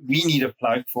 We need a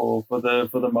plug for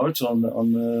the motor on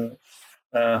the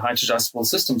height adjustable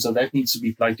system, so that needs to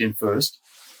be plugged in first,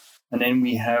 and then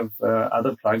we have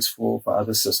other plugs for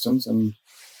other systems. And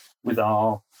with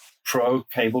our Pro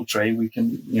cable tray, we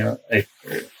can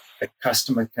a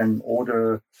customer can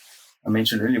order. I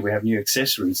mentioned earlier we have new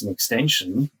accessories and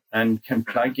extension, and can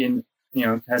plug in.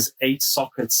 It has 8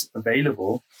 sockets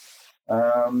available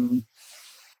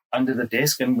under the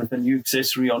desk, and with a new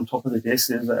accessory on top of the desk,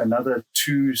 there's another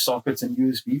 2 sockets and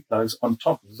USB plugs on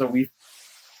top. So we've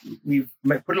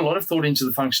put a lot of thought into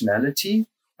the functionality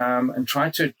and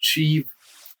tried to achieve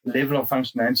the level of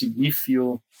functionality we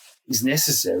feel is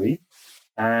necessary.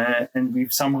 And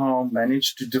we've somehow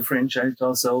managed to differentiate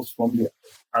ourselves from the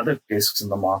other desks in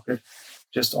the market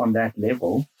just on that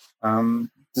level.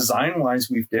 Design-wise,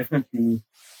 we've definitely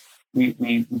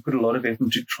we put a lot of effort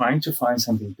into trying to find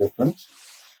something different.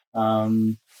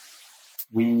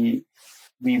 We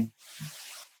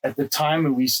at the time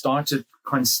when we started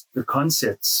the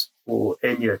concepts for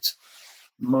Elliott,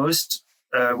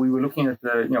 we were looking at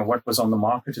what was on the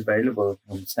market available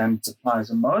from standard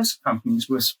suppliers, and most companies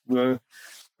were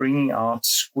bringing out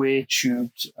square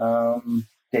tubed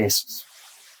desks,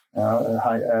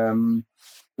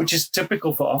 which is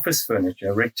typical for office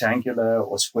furniture, rectangular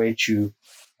or square tube,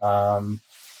 and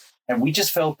we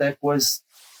just felt that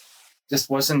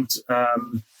wasn't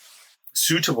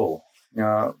suitable,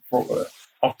 for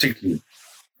optically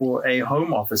for a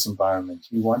home office environment.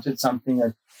 We wanted something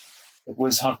that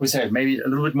was, how can we say it, maybe a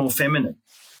little bit more feminine.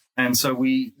 And so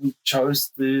we chose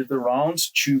the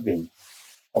round tubing.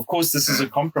 Of course, this is a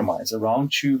compromise. A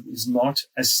round tube is not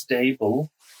as stable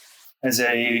as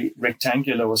a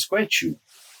rectangular or square tube.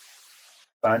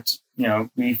 But,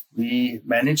 we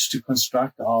managed to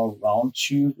construct our round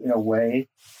tube in a way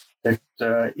that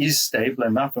is stable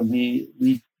enough. And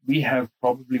we have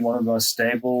probably one of the most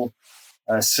stable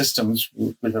systems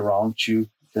with a round tube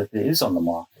that there is on the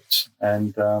market.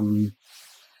 And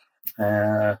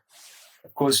of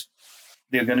course,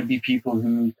 there are going to be people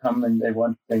who come and they're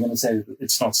going to say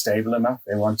it's not stable enough.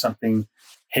 They want something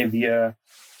heavier,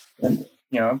 and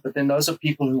but then those are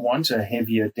people who want a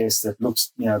heavier desk that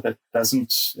looks, that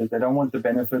doesn't. They don't want the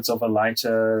benefits of a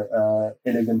lighter,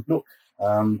 elegant look.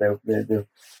 The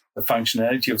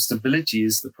functionality of stability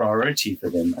is the priority for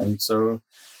them, and so,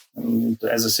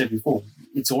 as I said before,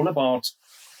 it's all about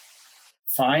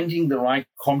finding the right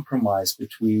compromise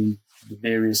between the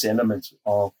various elements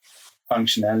of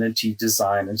functionality,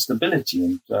 design, and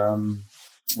stability.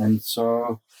 And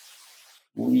so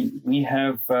we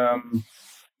have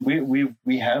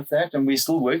we have that, and we're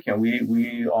still working.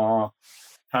 We are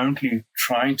currently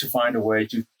trying to find a way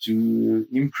to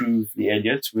improve the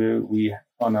Elliott. We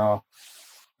are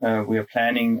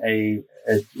planning the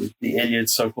Elliott,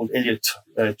 so-called Elliott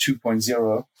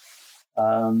 2.0.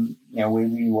 Where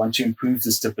we want to improve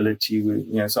the stability.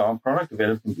 So our product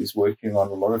development is working on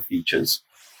a lot of features,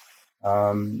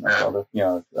 a lot of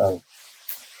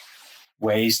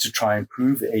ways to try and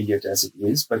improve Elliot as it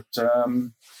is. But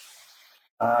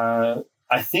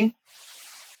I think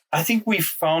we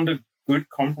found a good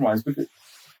compromise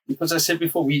because I said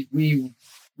before we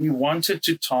wanted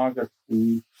to target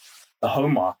the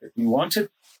home market. We wanted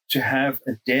to have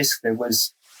a desk that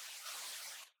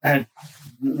had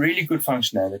really good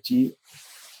functionality,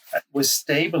 was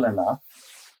stable enough,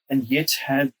 and yet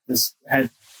had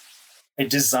a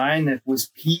design that was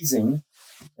pleasing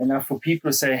enough for people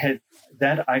to say, "Hey,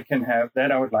 that I can have,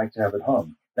 that I would like to have at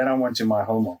home, that I want in my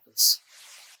home office."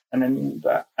 And then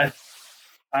I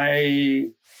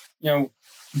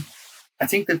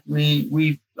think that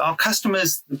our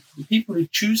customers, the people who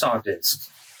choose our desks,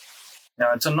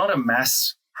 it's not a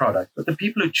mass product, but the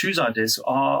people who choose our desks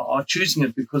are choosing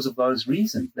it because of those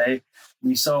reasons.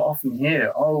 We so often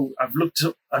hear, "Oh, I've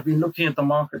been looking at the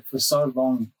market for so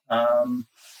long,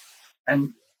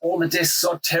 and all the desks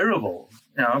are terrible,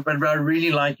 but I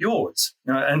really like yours."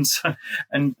 And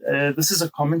this is a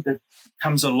comment that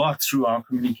comes a lot through our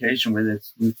communication, whether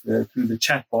it's through the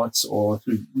chatbots or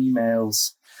through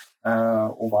emails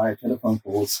or via telephone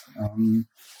calls.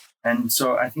 And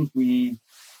so I think we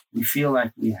feel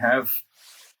like we have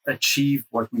achieved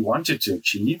what we wanted to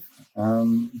achieve.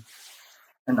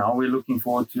 And now we're looking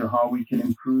forward to how we can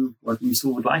improve what we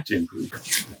still would like to improve.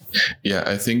 Yeah,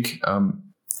 I think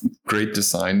great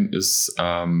design is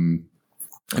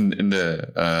in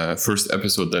the first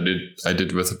episode that I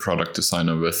did with a product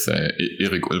designer with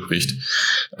Erik Ulbricht.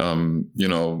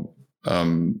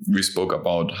 We spoke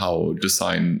about how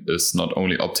design is not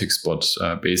only optics, but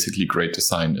basically great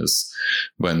design is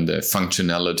when the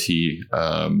functionality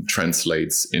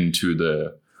translates into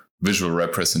the visual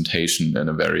representation in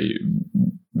a very,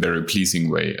 very pleasing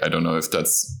way. I don't know if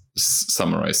that's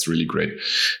summarized really great.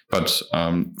 But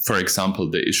for example,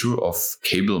 the issue of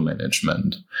cable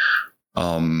management,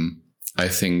 I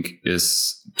think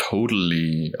is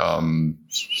totally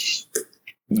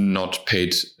not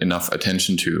paid enough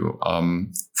attention to.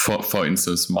 For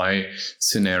instance, my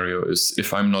scenario is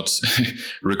if I'm not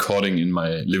recording in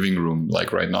my living room,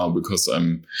 like right now, because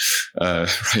I'm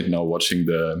right now watching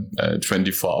the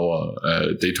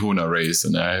 24-hour Daytona race,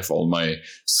 and I have all my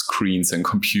screens and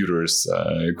computers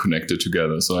connected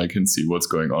together so I can see what's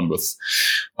going on with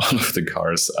all of the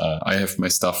cars. I have my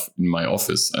stuff in my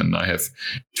office, and I have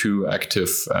 2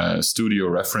 active studio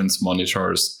reference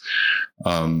monitors.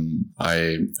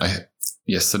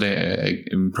 Yesterday,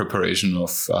 in preparation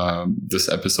of this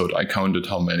episode, I counted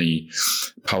how many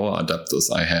power adapters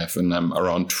I have, and I'm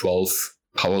around 12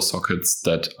 power sockets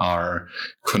that are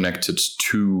connected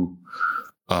to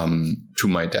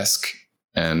my desk.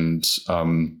 And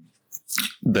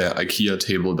the IKEA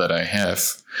table that I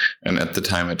have, and at the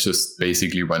time I just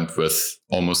basically went with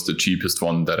almost the cheapest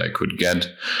one that I could get,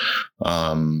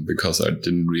 because I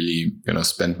didn't really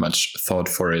spend much thought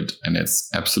for it, and it's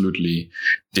absolutely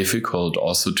difficult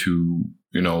also to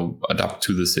adapt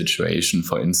to the situation.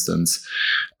 For instance,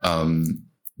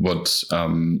 what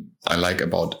I like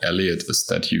about Elliot is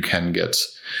that you can get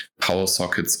power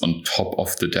sockets on top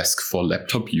of the desk for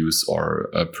laptop use or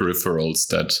peripherals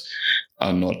that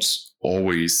are not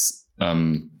always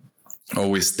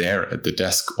there at the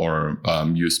desk, or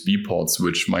USB ports,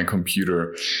 which my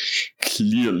computer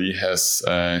clearly has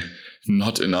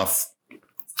not enough,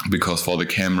 because for the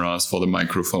cameras, for the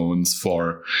microphones,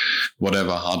 for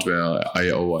whatever hardware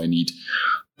I need.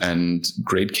 And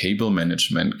great cable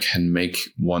management can make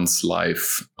one's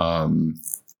life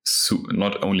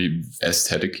not only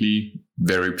aesthetically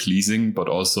very pleasing, but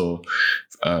also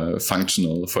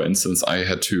functional. For instance, I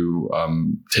had to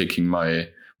taking my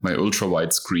ultra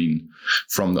wide screen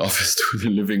from the office to the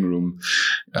living room.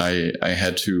 I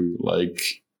had to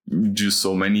do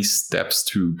so many steps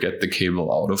to get the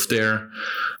cable out of there.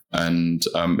 And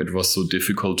it was so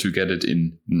difficult to get it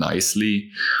in nicely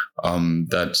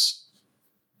that,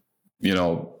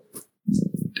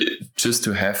 just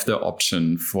to have the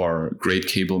option for great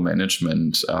cable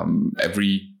management.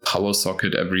 Every power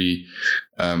socket, every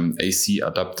AC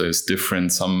adapter is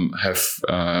different. Some have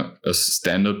a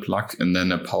standard plug and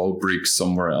then a power brick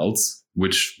somewhere else,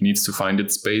 which needs to find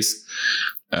its space.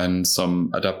 And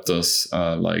some adapters,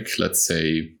 let's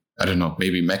say, I don't know,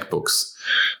 maybe MacBooks,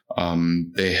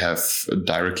 they have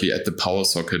directly at the power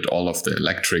socket all of the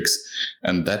electrics,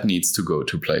 and that needs to go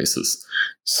to places.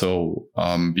 So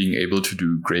being able to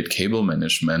do great cable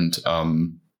management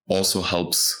also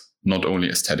helps, not only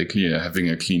aesthetically having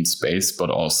a clean space, but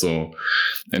also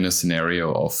in a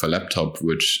scenario of a laptop,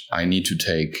 which I need to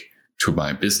take to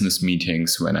my business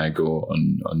meetings when I go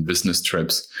on business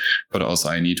trips, but also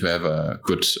I need to have a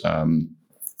good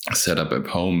setup at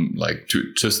home,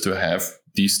 to have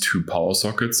these two power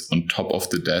sockets on top of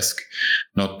the desk,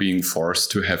 not being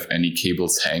forced to have any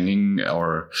cables hanging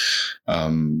or,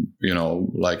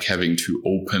 like having to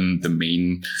open the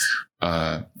main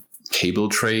cable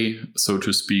tray, so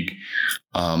to speak,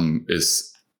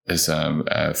 is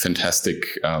a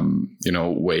fantastic,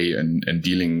 way in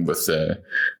dealing with the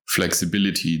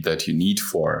flexibility that you need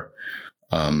for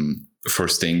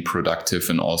staying productive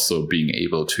and also being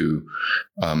able to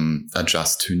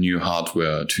adjust to new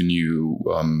hardware, to new,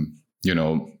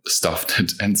 stuff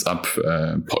that ends up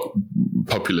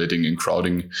populating and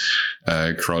crowding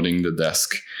the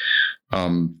desk.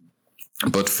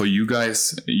 But for you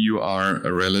guys, you are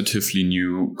a relatively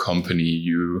new company.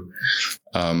 You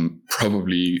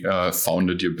probably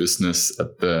founded your business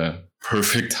at the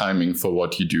perfect timing for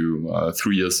what you do.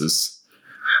 3 years is,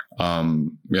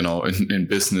 in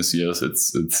business years,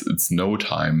 it's no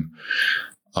time.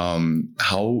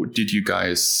 How did you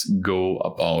guys go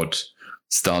about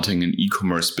starting an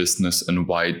e-commerce business, and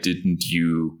why didn't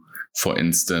you, for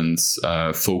instance,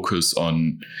 focus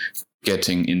on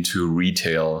getting into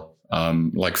retail?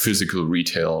 Like physical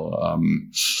retail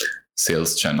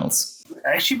sales channels?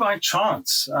 Actually, by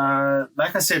chance.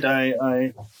 Like I said,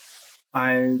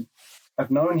 I've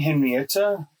known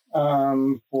Henrietta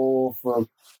for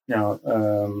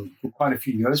quite a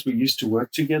few years. We used to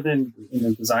work together in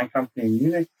a design company in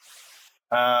Munich.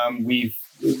 We've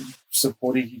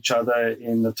supported each other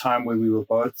in the time where we were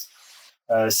both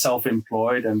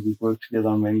self-employed, and we've worked together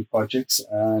on many projects.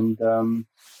 And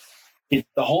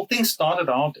the whole thing started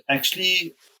out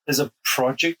actually as a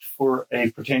project for a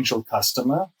potential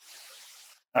customer,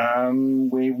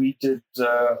 where we did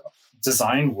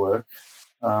design work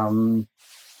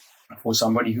for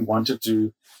somebody who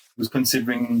was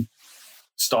considering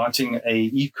starting a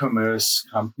e-commerce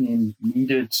company and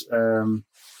needed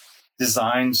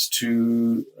designs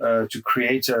to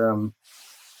create a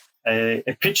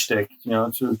pitch deck,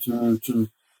 to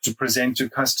present to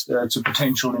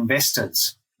potential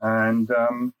investors. And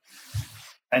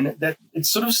that it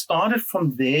sort of started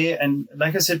from there. And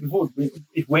like I said before,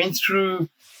 it went through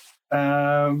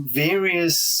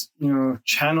various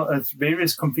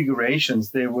various configurations.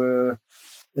 There were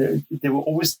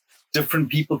always different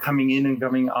people coming in and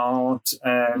coming out,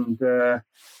 and the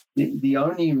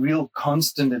only real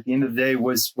constant at the end of the day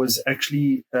was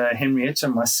actually Henrietta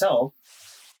and myself.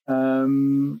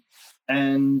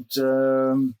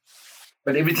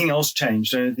 But everything else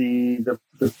changed. The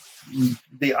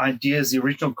ideas, the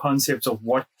original concepts of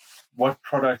what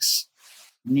products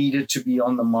needed to be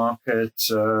on the market.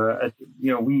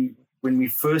 When we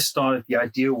first started, the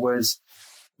idea was,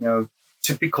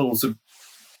 typical. So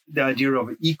the idea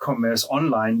of e-commerce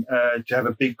online, to have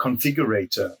a big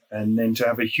configurator, and then to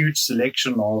have a huge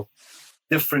selection of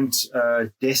different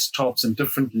desktops and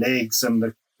different legs,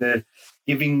 and the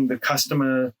giving the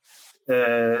customer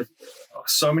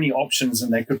so many options,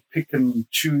 and they could pick and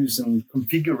choose and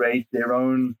configure their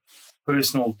own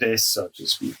personal desk, so to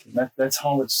speak. And that's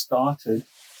how it started.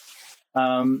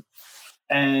 And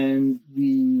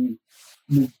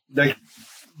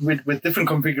with different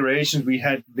configurations, we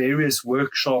had various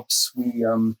workshops. We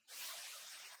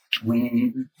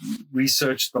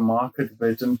researched the market a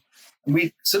bit, and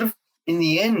we sort of, in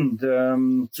the end,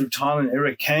 through trial and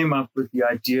error, came up with the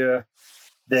idea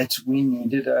that we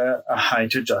needed a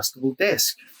height adjustable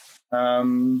desk.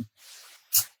 One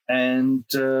thing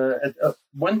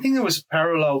that was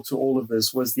parallel to all of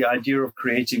this was the idea of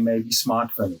creating maybe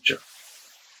smart furniture.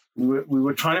 We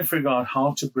were trying to figure out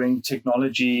how to bring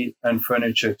technology and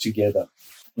furniture together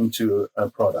into a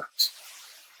product.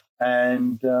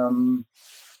 And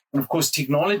of course,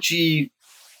 technology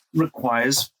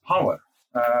requires power,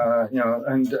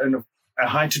 and a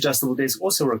height adjustable desk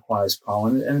also requires power.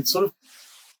 And it sort of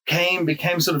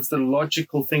became sort of the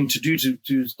logical thing to do,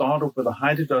 to start off with a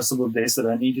height adjustable desk that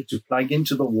I needed to plug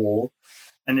into the wall.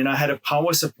 And then I had a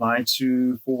power supply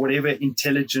for whatever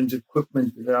intelligent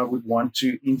equipment that I would want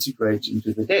to integrate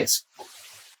into the desk.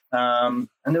 And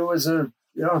there was there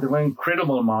were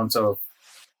incredible amounts of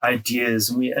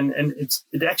ideas, and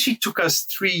it actually took us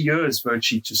 3 years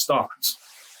virtually to start.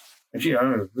 Actually, I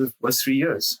don't know, it was 3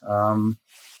 years.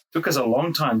 Took us a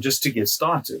long time just to get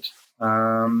started.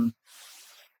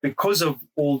 Because of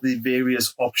all the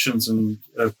various options and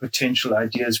potential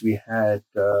ideas we had.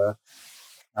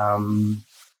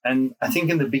 And I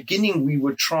think in the beginning we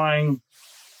were trying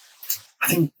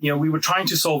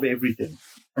to solve everything.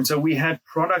 And so we had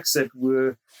products that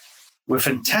were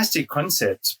fantastic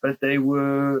concepts, but they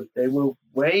were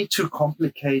way too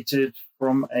complicated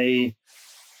from a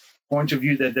point of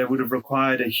view that they would have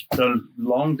required a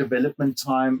long development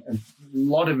time, and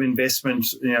lot of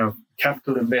investment,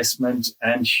 capital investment,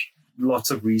 and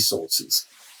lots of resources,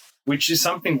 which is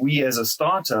something we as a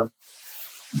startup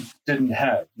didn't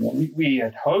have. We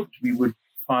had hoped we would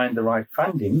find the right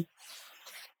funding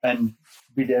and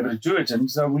be able to do it. And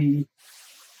so we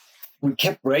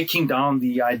kept breaking down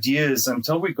the ideas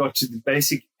until we got to the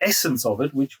basic essence of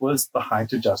it, which was the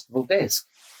height adjustable desk.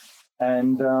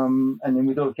 And then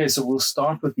we thought, okay, so we'll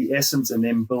start with the essence and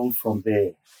then build from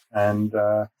there. And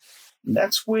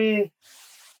that's where,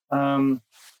 well,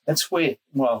 it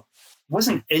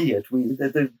wasn't Elliot.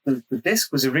 The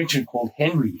desk was originally called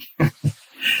Henry.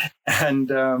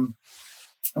 And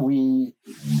we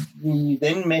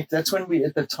then met. That's when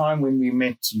at the time when we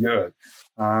met Jörg,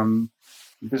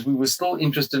 because we were still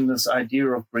interested in this idea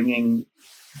of bringing,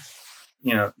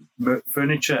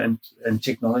 furniture and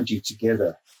technology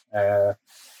together.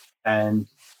 And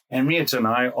Henrietta and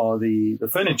I are the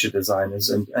furniture designers,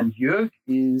 and Jörg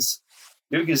is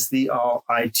our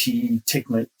IT tech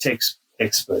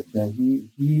expert. And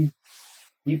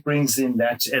he brings in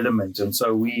that element, and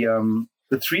so we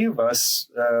the three of us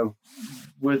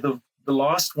were the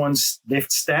last ones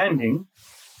left standing,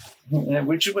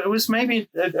 which was maybe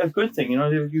a good thing. A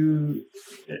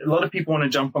lot of people want to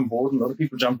jump on board, and a lot of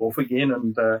people jump off again.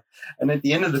 And at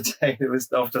the end of the day, it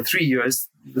was after 3 years,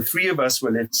 the three of us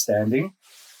were left standing,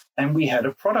 and we had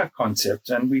a product concept,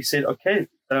 and we said, okay,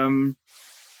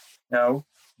 now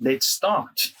let's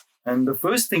start. And the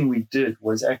first thing we did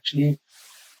was actually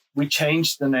we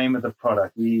changed the name of the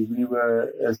product. We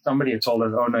were, somebody had told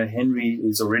us, oh no, Henry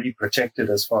is already protected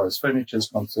as far as furniture is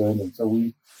concerned. And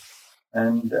so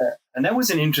and that was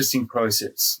an interesting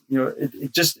process.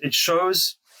 It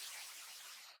shows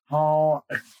how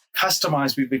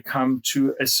customized we become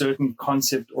to a certain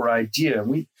concept or idea.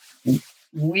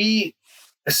 We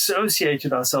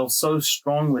associated ourselves so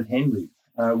strong with Henry.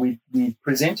 We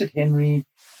presented Henry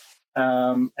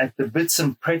at the Bits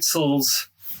and Pretzels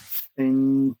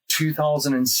in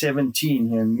 2017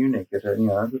 here in Munich at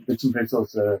the Bits and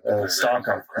Pretzels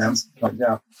startup.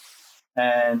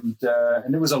 And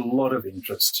there was a lot of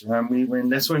interest.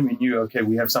 That's when we knew, okay,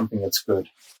 we have something that's good.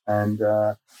 And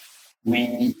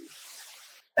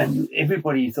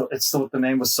everybody thought the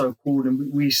name was so cool,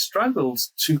 and we struggled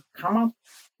to come up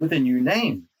with a new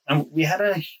name. And we had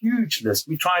a huge list.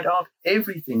 We tried out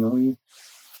everything,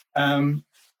 and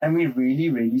we really,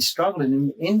 really struggled. And in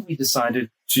the end, we decided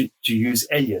to use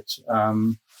Elliot.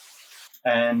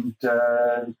 And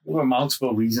there were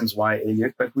multiple reasons why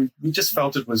Elliot, but we just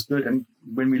felt it was good. And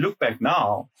when we look back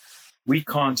now, we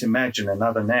can't imagine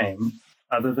another name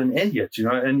other than Elliot,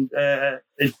 And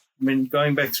when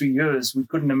going back 3 years, we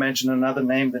couldn't imagine another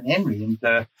name than Henry. And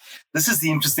this is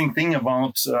the interesting thing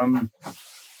about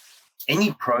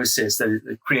any process, that is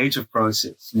a creative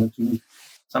process, to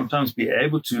sometimes be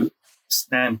able to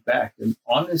stand back and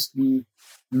honestly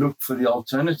look for the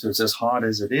alternatives, as hard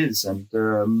as it is. And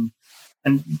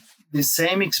the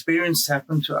same experience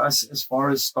happened to us as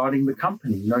far as starting the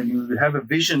company. You have a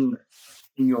vision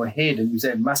in your head and you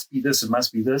say, it must be this, it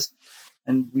must be this.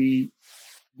 And we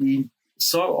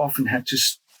so often had to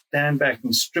stand back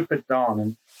and strip it down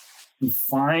and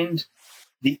find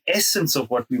the essence of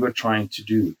what we were trying to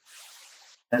do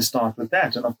and start with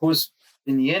that. And of course,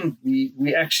 in the end,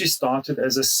 we actually started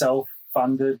as a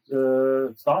self-funded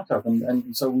startup.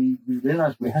 And so we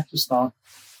realized we had to start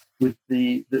with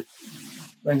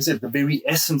like I said, the very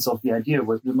essence of the idea,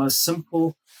 with the most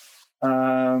simple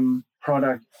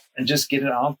product, and just get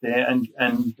it out there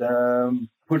and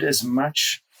put as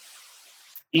much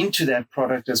into that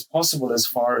product as possible as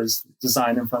far as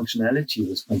design and functionality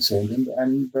was concerned.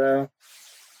 And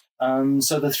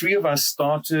so the three of us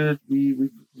started, we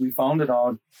founded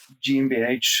our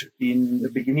GmbH in the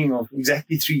beginning of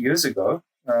exactly 3 years ago.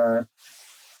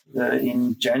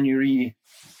 In January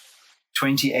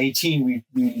 2018,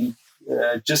 we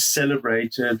just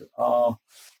celebrated our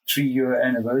 3-year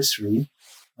anniversary.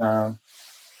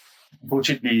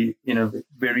 Unfortunately,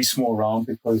 very small round,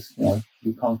 because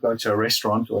you can't go to a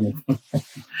restaurant or anything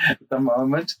at the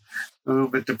moment. A little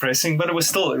bit depressing, but it was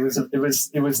still it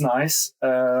was nice.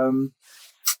 And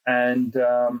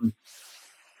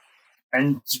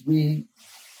we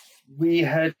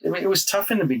had. I mean, it was tough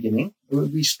in the beginning.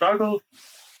 We struggled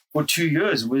for 2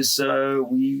 years. We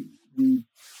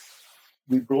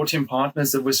brought in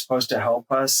partners that were supposed to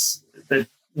help us. That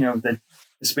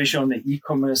especially on the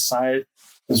e-commerce side,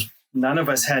 because none of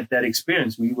us had that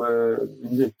experience. We were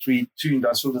two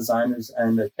industrial designers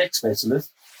and a tech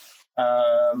specialist,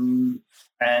 and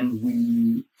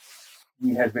we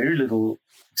had very little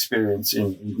experience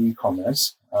in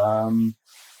e-commerce.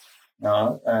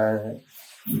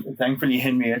 Thankfully,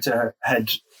 Henrietta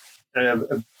had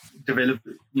developed,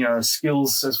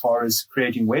 skills as far as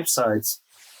creating websites.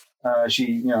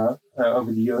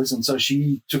 Over the years, and so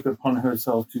she took it upon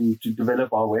herself to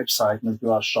develop our website and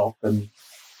do our shop, and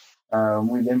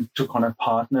we then took on a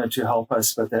partner to help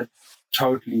us, but that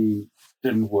totally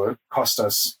didn't work. Cost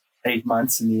us 8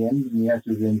 months in the end, and we had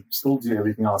to then still do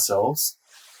everything ourselves.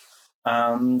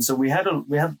 So we had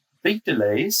big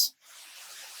delays,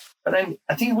 but I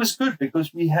think it was good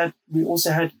because we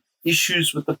also had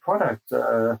issues with the product.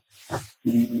 The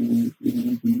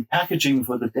packaging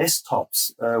for the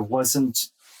desktops wasn't,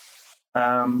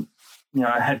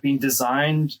 had been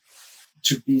designed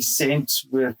to be sent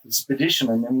with Spedition,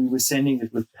 and then we were sending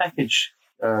it with package,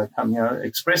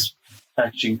 express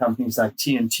packaging companies like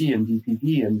TNT and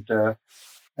DPD, and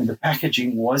the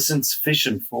packaging wasn't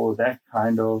sufficient for that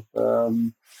kind of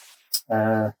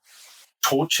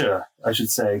torture, I should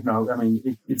say.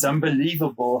 It's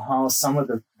unbelievable how some of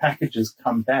the packages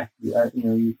come back.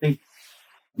 You think,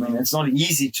 it's not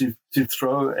easy to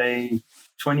throw a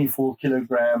 24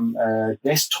 kilogram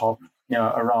desktop,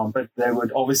 around, but they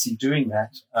were obviously doing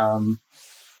that.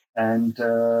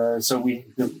 So we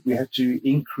had to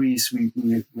increase. We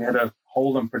had a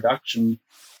hold on production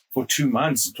for 2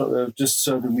 months just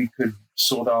so that we could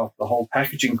sort out the whole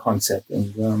packaging concept.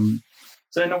 And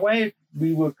so in a way,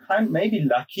 we were maybe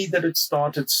lucky that it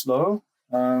started slow,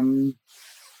 and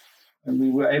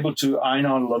we were able to iron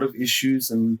out a lot of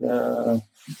issues. And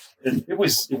it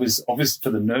was obvious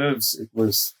for the nerves. It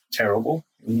was terrible.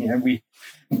 When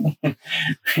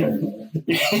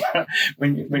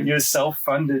you're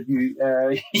self-funded, you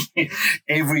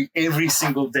every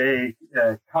single day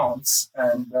counts.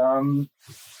 And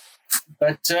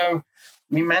but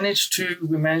we managed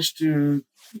to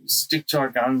stick to our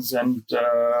guns, and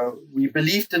we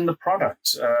believed in the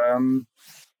product. And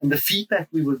the feedback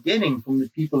we were getting from the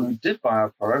people who did buy our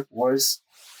product was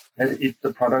that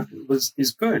the product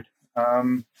is good.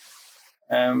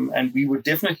 And we were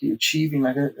definitely achieving,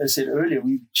 like I said earlier,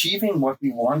 we were achieving what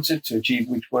we wanted to achieve,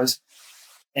 which was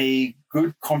a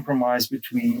good compromise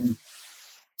between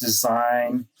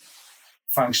design,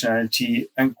 functionality,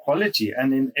 and quality,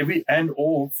 and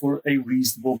all for a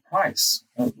reasonable price.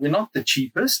 We're not the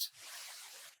cheapest,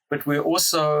 but we're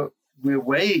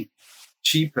way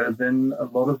cheaper than a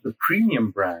lot of the premium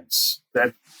brands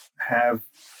that have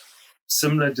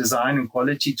similar design and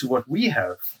quality to what we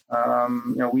have. I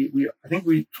think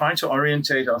we try to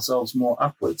orientate ourselves more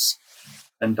upwards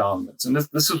than downwards. And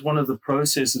this was one of the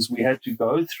processes we had to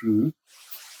go through.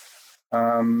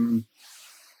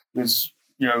 Because,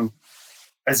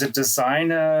 as a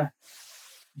designer,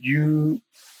 you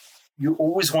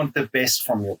always want the best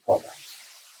from your product.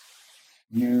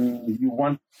 You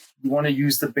want to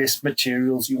use the best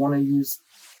materials. You want to use,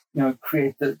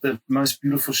 create the most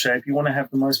beautiful shape. You want to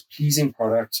have the most pleasing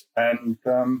product. And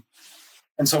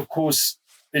so, of course,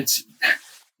 it's,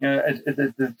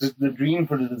 the dream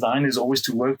for the designer is always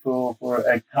to work for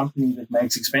a company that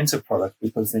makes expensive products,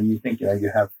 because then you think,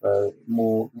 you have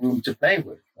more room to play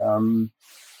with.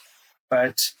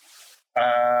 But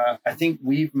I think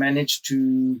we've managed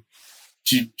to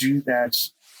do that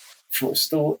for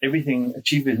still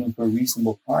achieve everything for a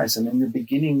reasonable price. And in the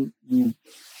beginning,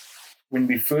 when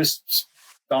we first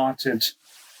started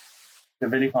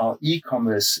developing our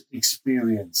e-commerce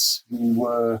experience, we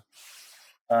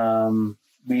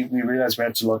realized we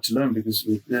had a lot to learn, because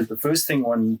the first thing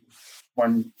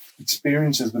one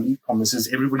experiences with e-commerce is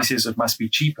everybody says it must be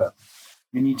cheaper.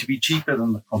 You need to be cheaper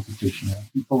than the competition.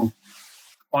 People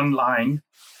online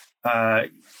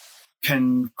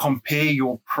can compare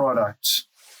your product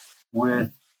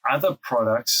with other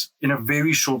products in a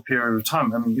very short period of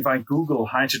time. If I Google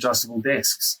height adjustable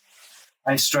desks,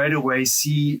 I straight away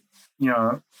see,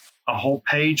 a whole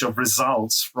page of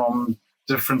results from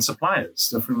different suppliers,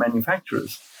 different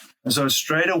manufacturers. And so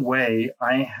straight away,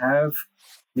 I have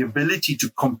the ability to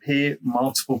compare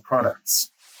multiple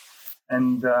products.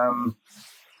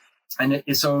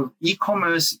 So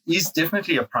e-commerce is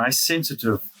definitely a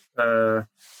price-sensitive,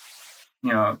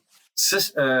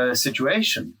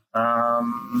 situation,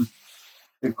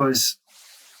 because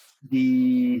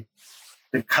the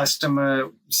customer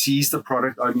sees the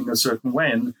product only in a certain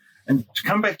way. And to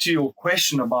come back to your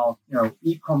question about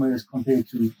e-commerce compared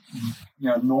to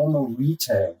normal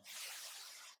retail,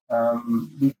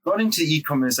 we got into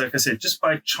e-commerce, like I said, just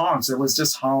by chance. It was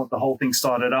just how the whole thing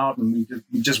started out, and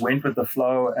we just went with the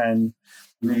flow, and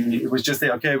it was just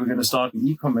there. Okay, we're going to start an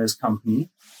e-commerce company,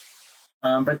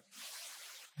 but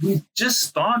we just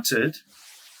started.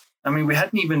 We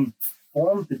hadn't even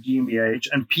formed the GmbH,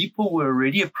 and people were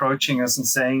already approaching us and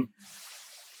saying,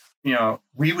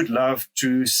 we would love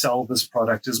to sell this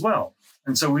product as well.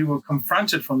 And so we were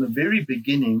confronted from the very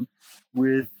beginning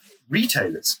with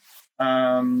retailers,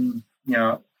 and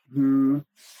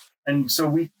so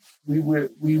we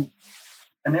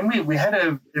had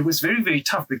it was very, very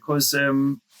tough because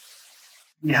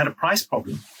we had a price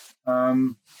problem.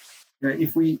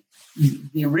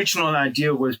 The original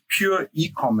idea was pure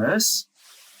e-commerce,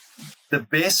 the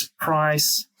best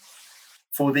price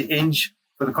for the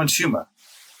consumer,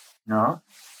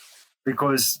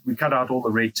 because we cut out all the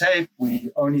red tape,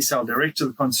 we only sell direct to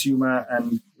the consumer,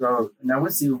 and that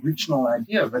was the original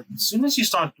idea. But as soon as you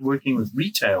start working with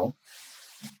retail,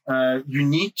 you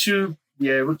need to be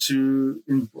able to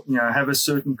have a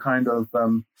certain kind of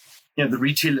the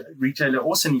retailer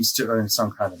also needs to earn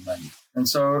some kind of money, and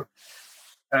so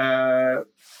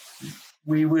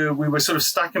we were sort of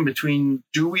stuck in between: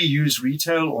 do we use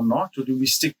retail or not, or do we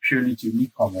stick purely to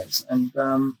e-commerce? And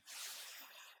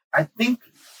I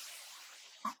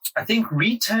think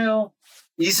retail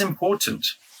is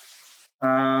important.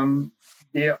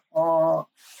 There are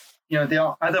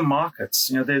other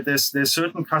markets. There's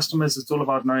certain customers. It's all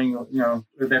about knowing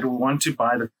that will want to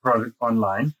buy the product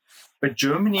online. But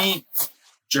Germany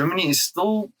is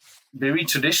still very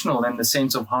traditional in the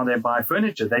sense of how they buy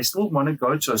furniture. They still want to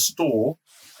go to a store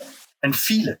and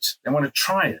feel it. They want to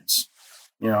try it.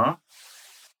 They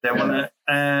want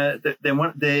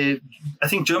to. I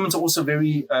think Germans are also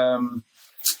very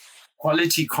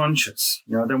quality conscious.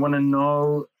 They want to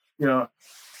know.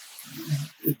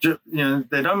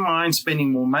 They don't mind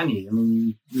spending more money. I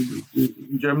mean,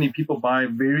 in Germany, people buy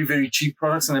very, very cheap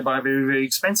products and they buy very, very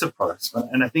expensive products.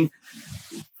 And I think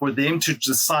for them to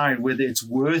decide whether it's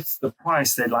worth the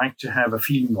price, they like to have a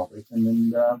feeling of it.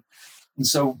 And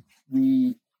so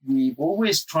we've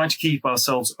always tried to keep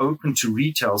ourselves open to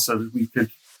retail so that we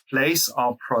could place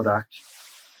our product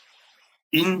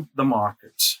in the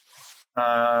market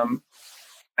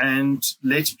and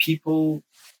let people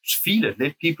feel it,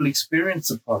 let people experience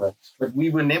the product. But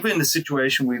we were never in the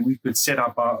situation where we could set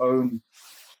up our own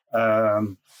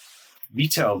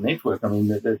retail network. I mean,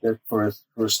 that for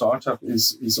a startup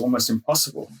is almost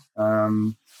impossible.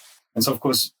 And so, of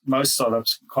course, most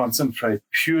startups concentrate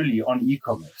purely on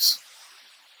e-commerce.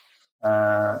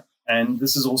 And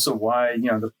this is also why,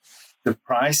 the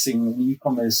pricing in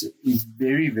e-commerce is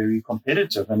very, very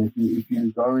competitive. And if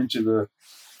you go into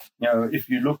if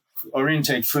you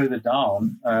orientate further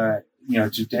down,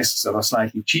 to desks that are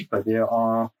slightly cheaper, there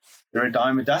are a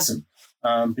dime a dozen,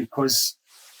 because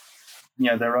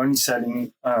they're only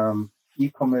selling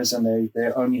e-commerce and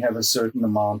they only have a certain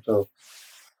amount of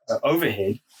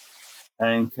overhead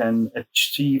and can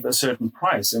achieve a certain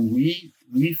price. And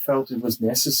we felt it was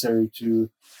necessary to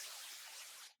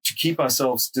keep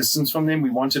ourselves distanced from them. We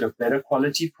wanted a better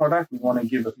quality product. We want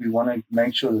to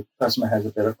make sure the customer has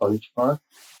a better quality product.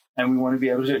 And we want to be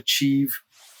able to achieve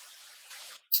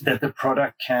that the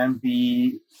product can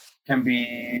be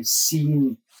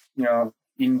seen,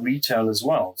 in retail as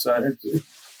well. So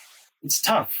it's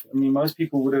tough. I mean, most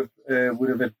people would have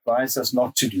advised us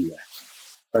not to do that,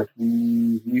 but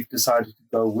we've decided to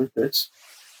go with it.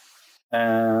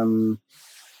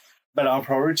 But our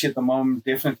priority at the moment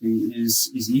definitely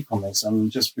is e-commerce. I mean,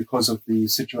 just because of the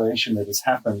situation that has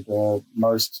happened,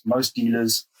 most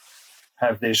dealers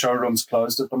have their showrooms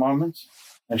closed at the moment.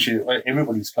 Actually,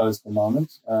 everybody's closed at the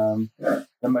moment.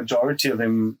 The majority of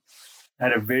them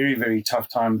had a very, very tough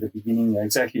time at the beginning.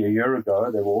 Exactly a year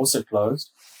ago, they were also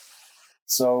closed.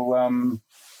 So,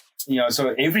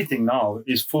 so everything now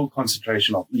is full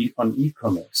concentration on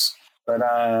e-commerce. But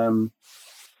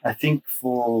I think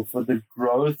for the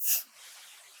growth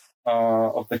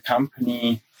of the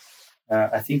company,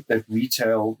 I think that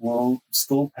retail will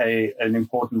still play an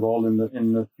important role in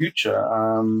the future.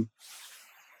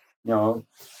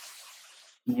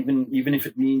 Even if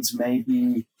it means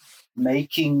maybe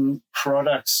making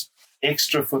products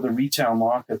extra for the retail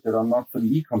market that are not for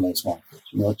the e-commerce market.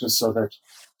 Just so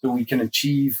we can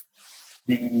achieve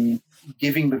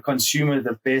giving the consumer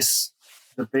the best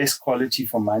quality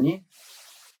for money,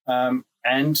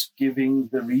 and giving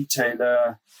the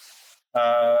retailer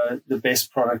the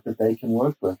best product that they can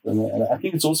work with. And I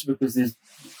think it's also because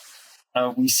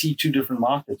we see two different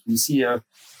markets. We see a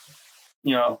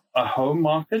home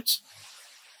market,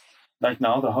 like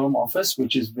now the home office,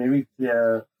 which is very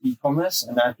clear e-commerce.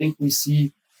 And I think we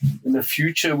see in the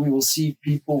future, we will see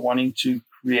people wanting to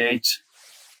create,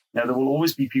 there will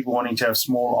always be people wanting to have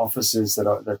small offices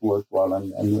that work well.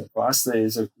 And for us,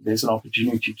 there's an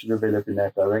opportunity to develop in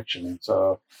that direction.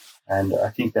 And I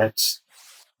think that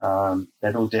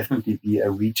will definitely be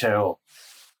a retail,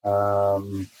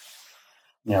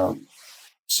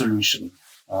 solution,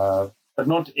 but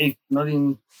not in.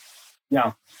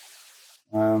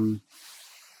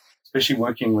 especially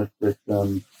working with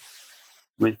the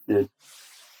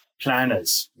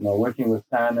planners. Working with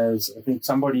planners. I think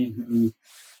somebody who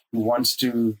wants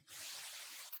to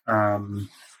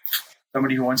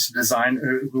design,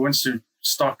 who wants to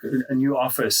stock a new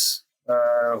office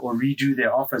or redo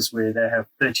their office where they have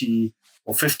 30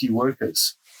 or 50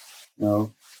 workers,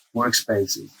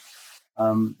 workspaces.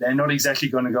 They're not exactly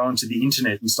going to go onto the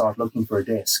internet and start looking for a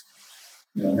desk.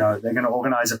 They're going to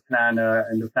organize a planner,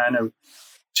 and the planner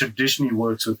traditionally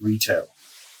works with retail.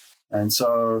 And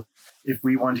so if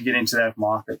we want to get into that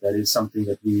market, that is something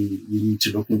that we need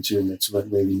to look into, and that's where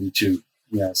we need to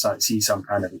see some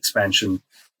kind of expansion.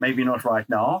 Maybe not right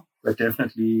now, but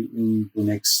definitely in the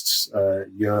next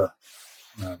year,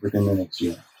 within the next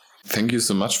year. Thank you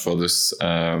so much for this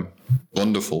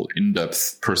wonderful,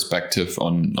 in-depth perspective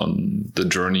on the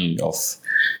journey of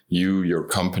your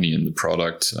company, and the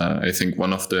product. I think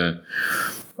one of the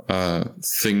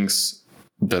things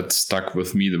that stuck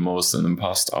with me the most in the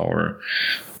past hour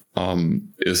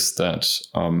is that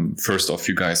first off,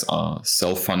 you guys are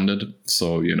self-funded,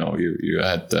 so you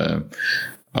had the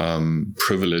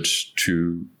privilege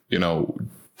to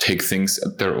take things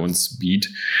at their own speed,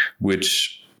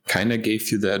 which kind of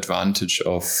gave you the advantage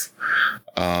of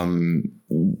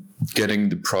getting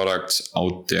the product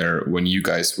out there when you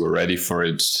guys were ready for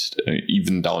it,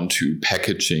 even down to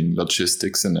packaging,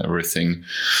 logistics, and everything.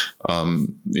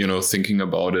 Thinking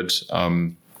about it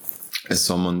as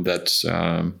someone that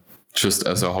just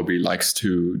as a hobby likes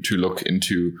to look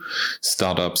into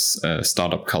startups,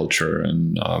 startup culture,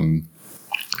 and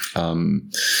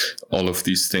all of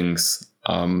these things.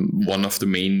 One of the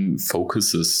main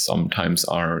focuses sometimes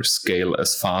are scale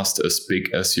as fast, as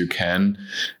big as you can,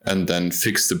 and then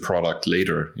fix the product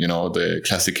later. The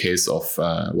classic case of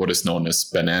what is known as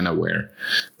bananaware,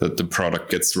 that the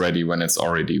product gets ready when it's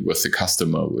already with the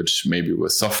customer, which maybe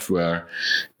with software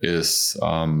is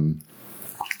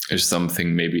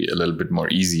something maybe a little bit more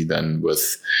easy than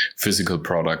with physical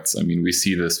products. I mean, we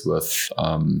see this with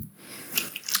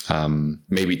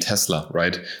maybe Tesla,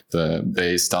 right?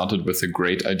 They started with a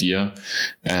great idea,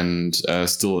 and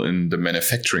still in the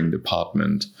manufacturing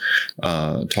department,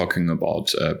 talking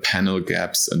about panel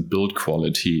gaps and build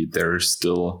quality, there's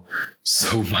still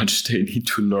so much they need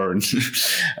to learn,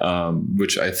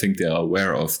 which I think they are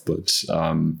aware of. But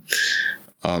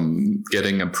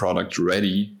getting a product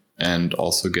ready and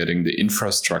also getting the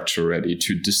infrastructure ready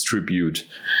to distribute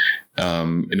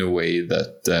in a way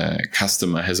that the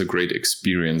customer has a great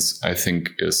experience, I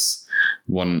think is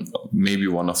maybe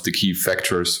one of the key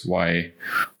factors why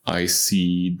I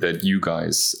see that you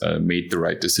guys made the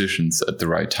right decisions at the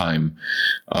right time.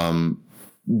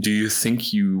 Do you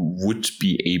think you would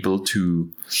be able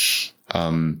to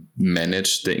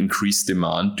manage the increased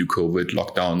demand due to COVID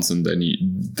lockdowns and then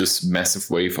this massive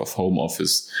wave of home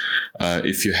office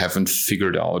if you haven't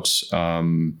figured out,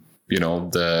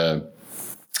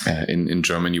 in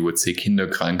German you would say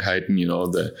Kinderkrankheiten,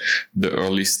 the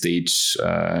early stage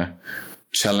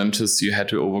challenges you had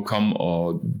to overcome?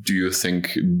 Or do you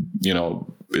think,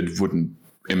 it wouldn't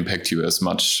impact you as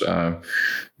much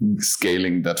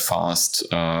scaling that fast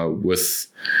with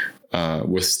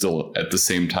still at the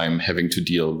same time having to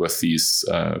deal with these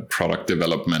product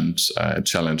development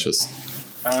challenges?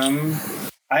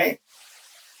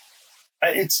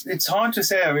 It's hard to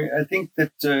say. I mean, I think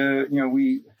that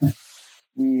we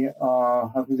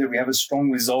have a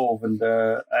strong resolve, and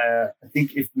I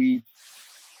think if we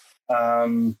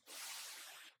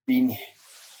been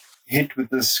hit with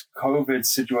this COVID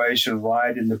situation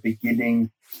right in the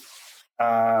beginning,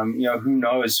 who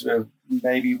knows?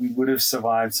 Maybe we would have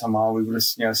survived somehow. We would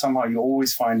have, somehow you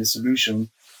always find a solution.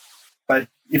 But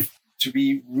if to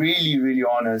be really, really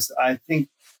honest, I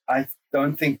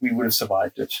don't think we would have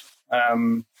survived it.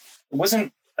 It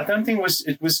wasn't. I don't think it was.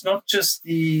 It was not just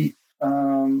the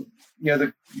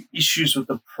the issues with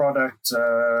the product.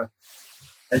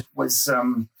 It was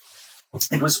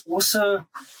also,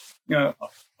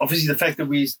 obviously the fact that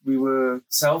we were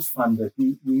self-funded.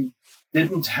 We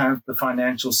didn't have the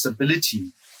financial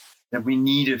stability that we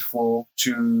needed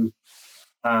to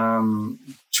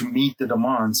meet the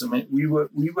demands. I mean, we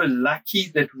were lucky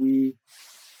that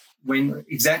when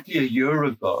exactly a year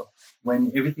ago,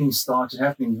 when everything started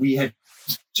happening, we had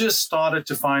just started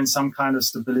to find some kind of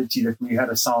stability, that we had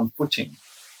a sound footing.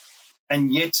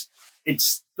 And yet it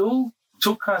still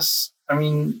took us,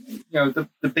 the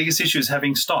biggest issue is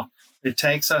having stock. It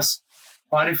takes us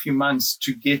quite a few months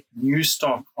to get new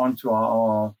stock onto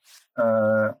our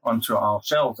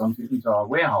shelves, into our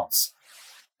warehouse.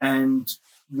 And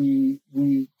we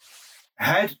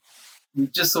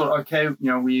just thought, okay,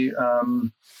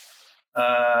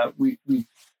 we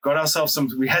got ourselves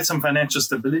we had some financial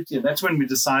stability, and that's when we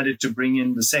decided to bring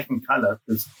in the second color,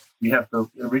 because we have the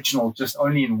original just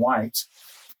only in white.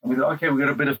 And we thought, okay, we got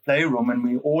a bit of playroom, and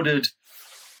we ordered,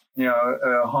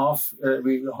 half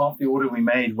the order we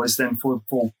made was then for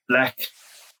black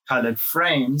colored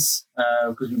frames,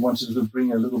 because we wanted to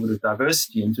bring a little bit of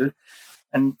diversity into it.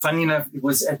 And funny enough, it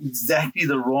was at exactly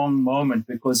the wrong moment,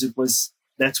 because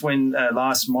that's when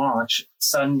last March,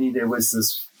 suddenly there was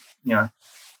this,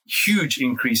 huge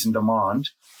increase in demand.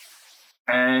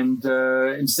 And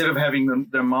instead of having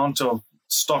the amount of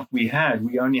stock we had,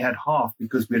 we only had half,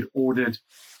 because we had ordered,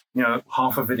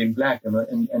 half of it in black.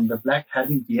 And the black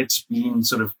hadn't yet been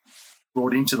sort of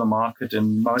brought into the market,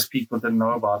 and most people didn't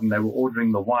know about it, and they were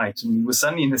ordering the white. And we were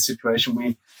suddenly in a situation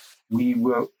where we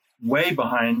were way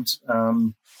behind.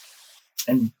 And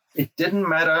it didn't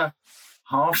matter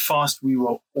how fast we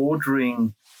were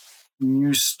ordering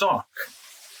new stock,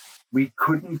 we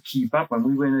couldn't keep up, and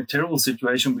we were in a terrible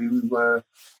situation.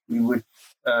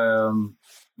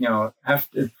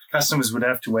 Customers would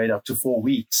have to wait up to 4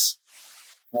 weeks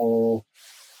for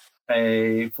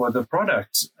the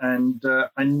product. And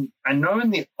I know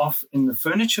in the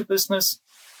furniture business,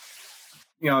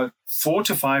 4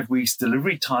 to 5 weeks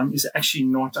delivery time is actually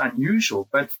not unusual.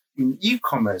 But in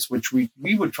e-commerce, which we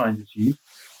were trying to achieve,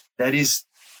 that is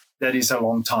a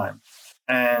long time.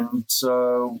 And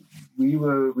so we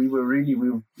were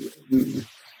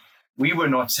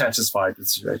not satisfied with the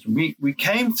situation. We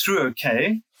came through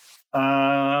okay.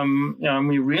 And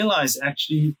we realized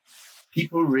actually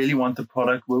people really want the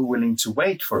product, were willing to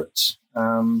wait for it.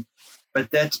 But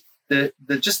that the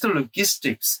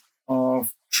logistics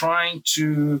of trying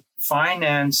to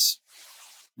finance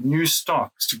new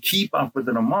stocks to keep up with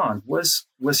the demand was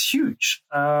huge.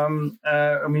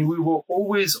 We were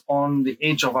always on the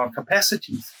edge of our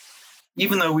capacities,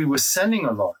 even though we were selling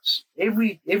a lot.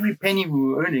 Every penny we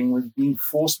were earning was being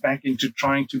forced back into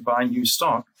trying to buy new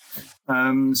stock,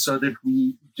 so that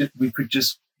we could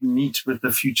just meet with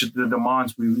the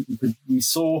demands. We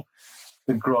saw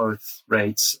the growth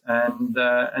rates, and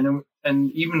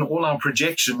even all our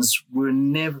projections were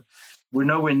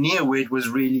nowhere near where it was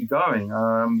really going.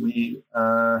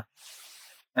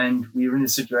 And we're in a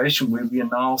situation where we are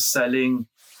now selling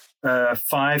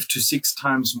 5 to 6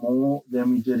 times more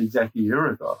than we did exactly a year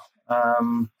ago.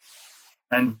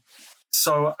 And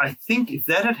so I think if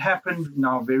that had happened in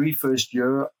our very first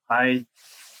year,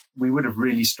 we would have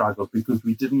really struggled, because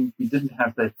we didn't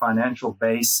have that financial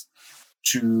base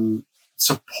to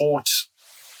support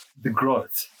the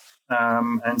growth.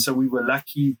 And so we were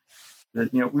lucky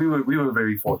that, we were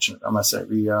very fortunate, I must say.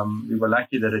 We were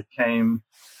lucky that it came.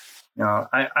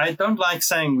 I don't like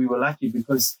saying we were lucky,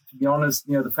 because, to be honest,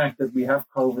 the fact that we have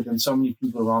COVID and so many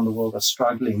people around the world are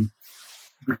struggling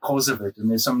because of it, and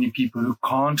there's so many people who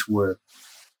can't work,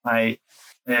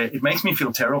 it makes me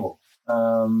feel terrible.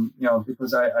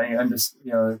 Because I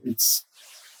understand, it's,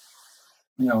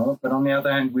 but on the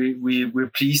other hand, we're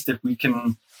pleased that we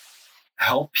can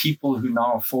help people who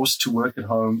now are forced to work at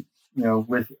home,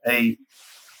 with a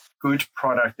good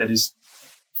product that is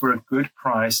for a good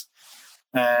price,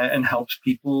 and helps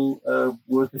people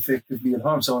work effectively at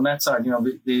home. So on that side,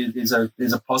 there's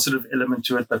a positive element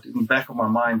to it, but in the back of my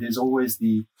mind, there's always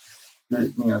the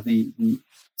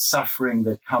suffering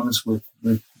that comes with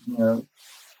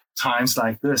times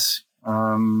like this.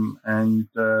 I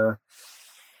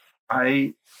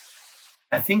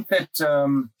think that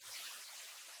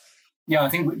I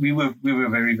think we were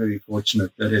very, very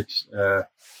fortunate that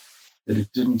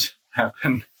it didn't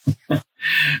happen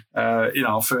in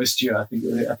our first year. I think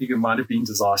it might have been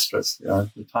disastrous.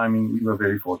 The timing, we were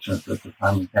very fortunate that the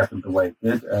timing happened the way it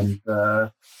did,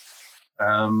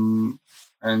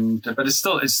 but it's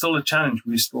still a challenge.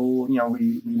 We still,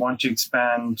 we want to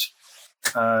expand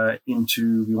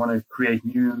we want to create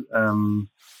new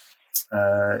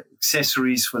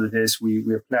accessories for the desk.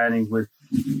 We're planning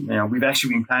we've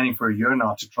actually been planning for a year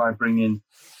now to try bring in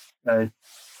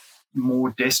more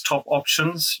desktop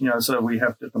options. So we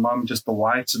have at the moment just the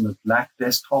white and the black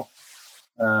desktop,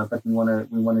 but we want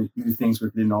to do things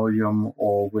with linoleum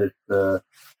or with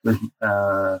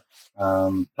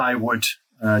plywood,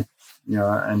 and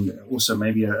also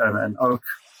maybe an oak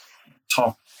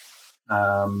top,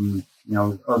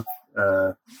 oak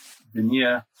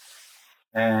veneer.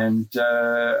 And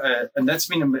that's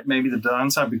been maybe the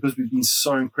downside, because we've been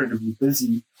so incredibly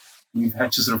busy. We've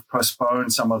had to sort of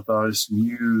postpone some of those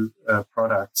new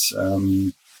products,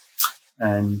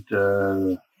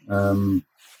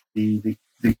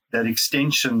 that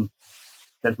extension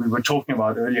that we were talking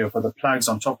about earlier for the plugs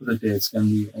on top of the desk, and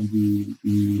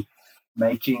the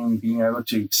being able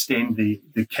to extend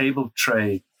the cable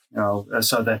tray,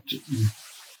 so that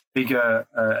bigger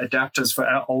adapters for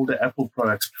our older Apple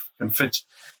products can fit.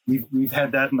 We've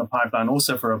had that in the pipeline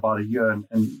also for about a year,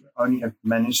 and only have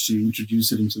managed to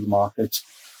introduce it into the market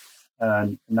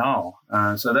now.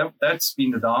 So that's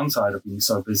been the downside of being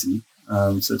so busy.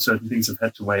 So certain things have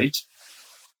had to wait,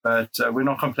 but we're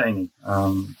not complaining.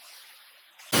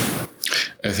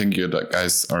 I think you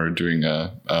guys are doing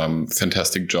a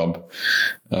fantastic job.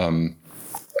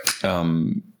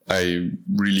 I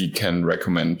really can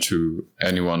recommend to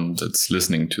anyone that's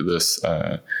listening to this,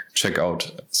 check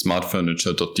out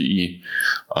smartfurniture.de.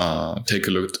 Take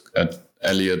a look at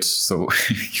Elliot so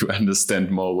you understand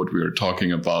more what we are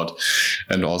talking about,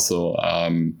 and also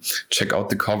check out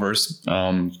the covers.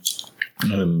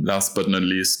 Last but not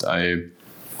least, I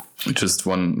just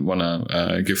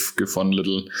wanna give one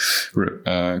little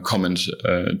comment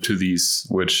to these,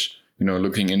 which,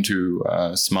 looking into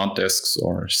smart desks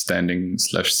or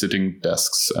standing/sitting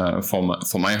desks for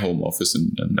my home office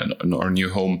and our new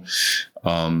home.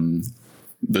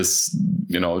 This,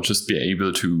 just be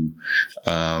able to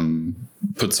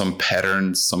put some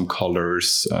patterns, some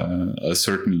colors, a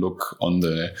certain look on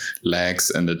the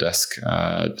legs and the desk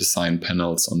design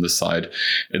panels on the side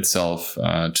itself,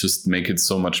 just make it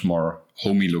so much more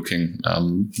homey looking.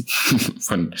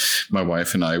 When my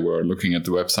wife and I were looking at the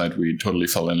website, we totally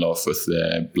fell in love with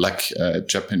the black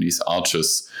Japanese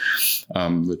arches,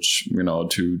 which,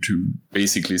 to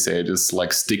basically say it is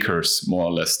like stickers, more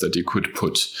or less, that you could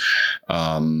put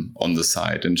on the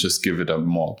side and just give it a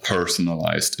more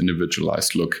personalized,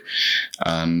 individualized look.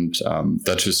 And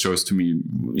that just shows to me,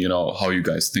 how you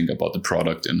guys think about the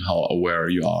product and how aware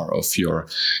you are of your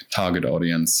target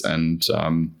audience. And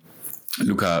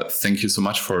Luca, thank you so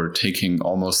much for taking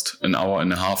almost an hour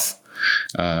and a half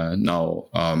now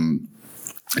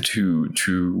to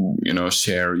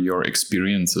share your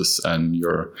experiences and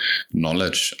your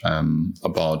knowledge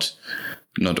about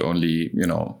not only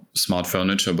smart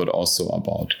furniture, but also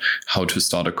about how to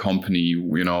start a company,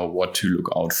 what to look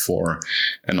out for,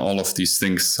 and all of these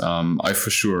things. I for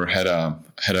sure had a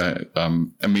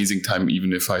amazing time,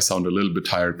 even if I sound a little bit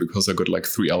tired, because I got like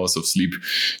 3 hours of sleep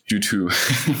due to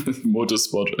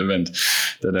motorsport event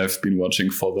that I've been watching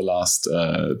for the last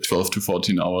 12 to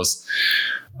 14 hours.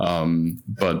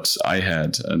 But I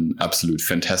had an absolute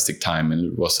fantastic time, and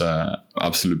it was an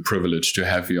absolute privilege to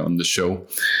have you on the show.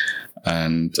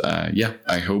 And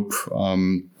I hope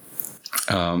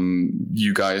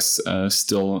you guys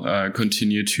still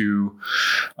continue to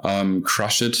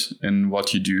crush it in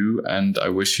what you do, and I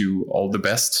wish you all the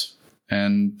best.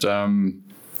 And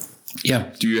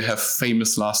do you have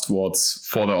famous last words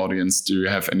for the audience? Do you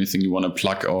have anything you want to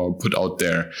plug or put out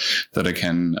there that I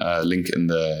can link in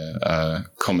the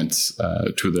comments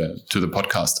to the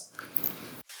podcast?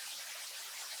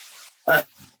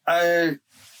 I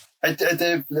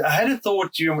had a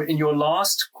thought, in your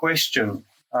last question,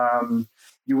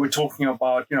 you were talking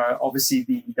about,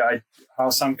 obviously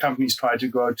how some companies try to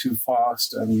go too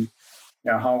fast, and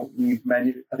how we've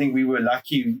managed. I think we were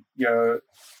lucky,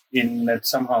 in that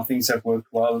somehow things have worked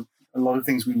well. A lot of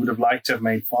things we would have liked to have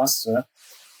made faster.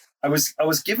 I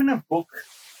was given a book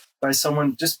by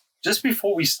someone just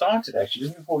before we started,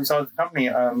 the company,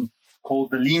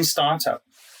 called The Lean Startup,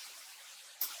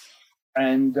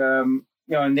 and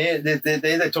and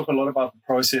they talk a lot about the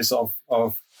process of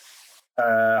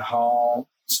how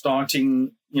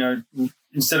starting,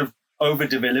 instead of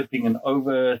overdeveloping and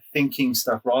overthinking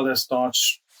stuff, rather start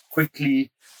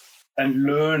quickly and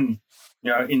learn,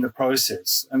 in the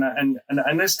process. And I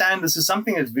understand this is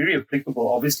something that's very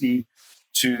applicable, obviously,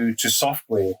 to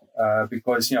software,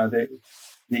 because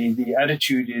the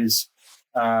attitude is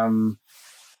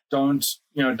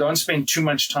don't spend too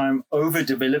much time over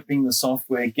developing the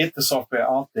software. Get the software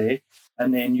out there,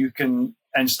 and then you can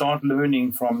start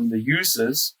learning from the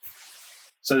users,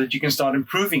 so that you can start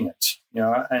improving it.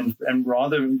 And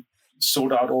rather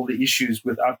sort out all the issues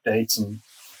with updates, and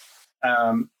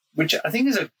which I think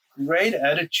is a great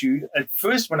attitude. At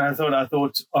first, when I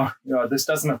thought, this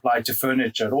doesn't apply to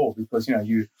furniture at all, because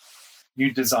you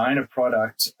design a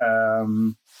product.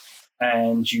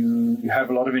 And you have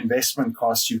a lot of investment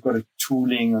costs. You've got a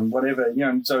tooling and whatever,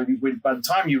 and so by the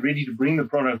time you're ready to bring the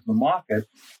product to the market,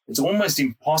 it's almost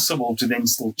impossible to then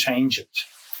still change it.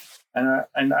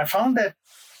 And I found that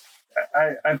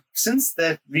I since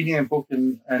that reading a book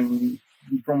and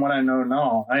from what I know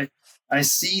now, I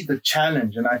see the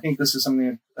challenge, and I think this is something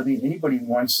that I think anybody who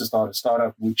wants to start a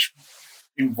startup which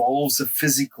involves a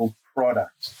physical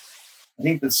product. I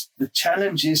think the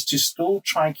challenge is to still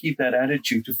try and keep that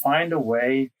attitude, to find a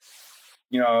way,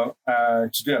 to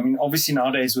do. I mean, obviously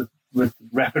nowadays with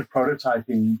rapid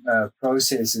prototyping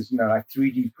processes, like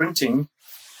 3D printing,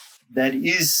 that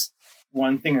is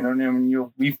one thing.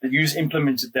 And we've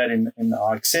implemented that in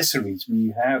our accessories.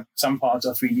 We have some parts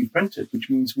are 3D printed, which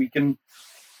means we can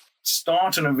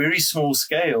start on a very small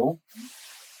scale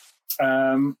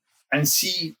and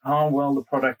see how well the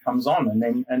product comes on.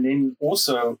 And then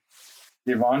also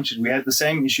the advantage, we had the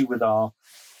same issue with our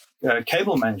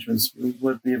cable management,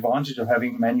 with the advantage of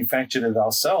having manufactured it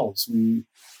ourselves.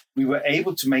 We were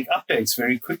able to make updates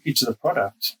very quickly to the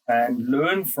product and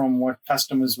learn from what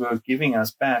customers were giving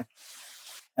us back.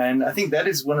 And I think that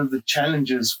is one of the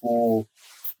challenges for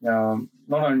not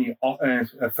only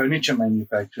furniture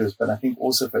manufacturers, but I think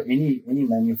also for any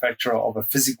manufacturer of a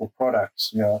physical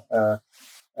product,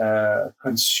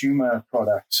 consumer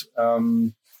product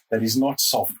that is not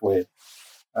software,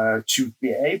 to be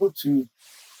able to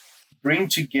bring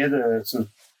together sort of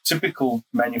typical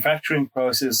manufacturing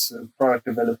process, product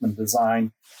development,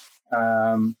 design,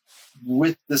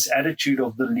 with this attitude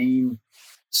of the lean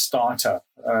startup.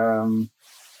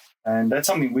 And that's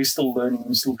something we're still learning,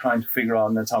 we're still trying to figure out,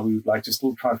 and that's how we would like to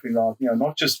still try to figure out,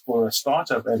 not just for a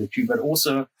startup attitude, but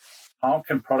also how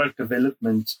can product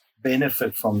development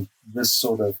benefit from this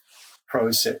sort of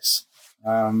process.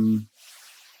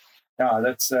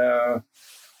 That's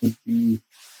would be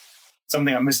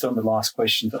something I missed on the last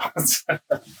question to answer.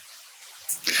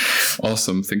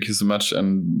 Awesome. Thank you so much.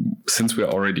 And since we're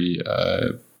already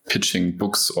pitching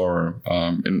books, or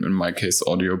in my case,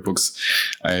 audiobooks,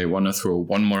 I want to throw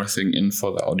one more thing in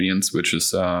for the audience, which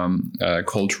is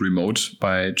called Remote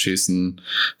by Jason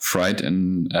Fried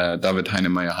and David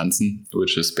Heinemeier Hansen,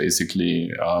 which is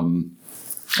basically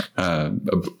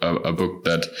a book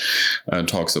that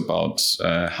talks about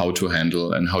how to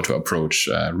handle and how to approach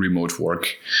remote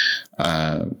work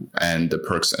and the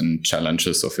perks and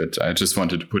challenges of it. I just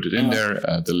wanted to put it in there.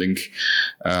 The link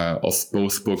of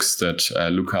both books that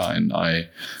Luca and I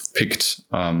picked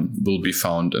will be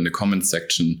found in the comment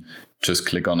section. Just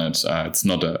click on it. It's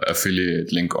not an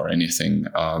affiliate link or anything.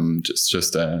 It's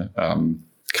just a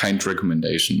kind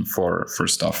recommendation for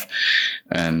stuff.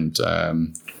 And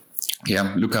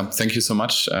Luca, thank you so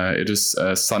much. It is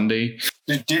Sunday.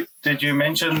 Did you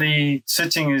mention the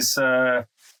sitting is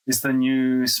the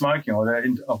new smoking, or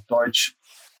auf Deutsch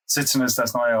Sitzen ist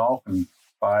das neue Rauchen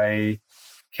by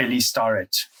Kelly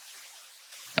Starrett?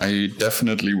 I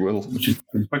definitely will.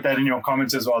 Put that in your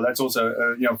comments as well. That's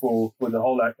also for the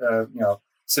whole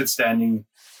sit standing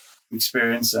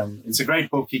experience, and it's a great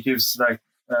book. He gives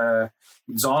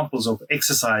examples of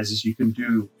exercises you can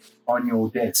do on your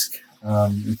desk.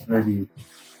 It's really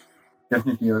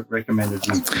definitely a recommended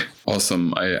link.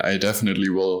 Awesome. I definitely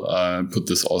will put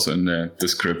this also in the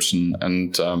description.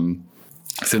 And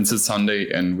since it's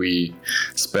Sunday and we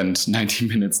spent 90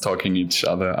 minutes talking each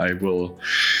other, I will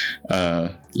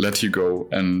let you go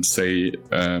and say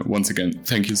once again,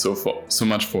 thank you so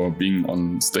much for being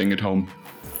on Staying at Home.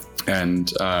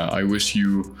 And I wish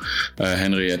you,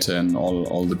 Henriette, and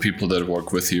all the people that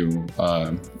work with you,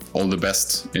 all the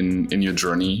best in your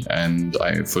journey. And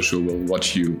I for sure will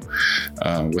watch you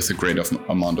with a great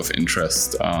amount of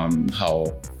interest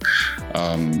how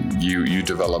you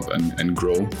develop and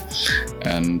grow.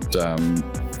 And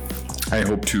I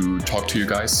hope to talk to you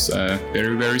guys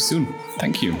very, very soon.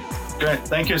 Thank you. Great.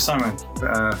 Thank you, Simon.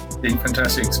 Been a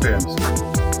fantastic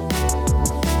experience.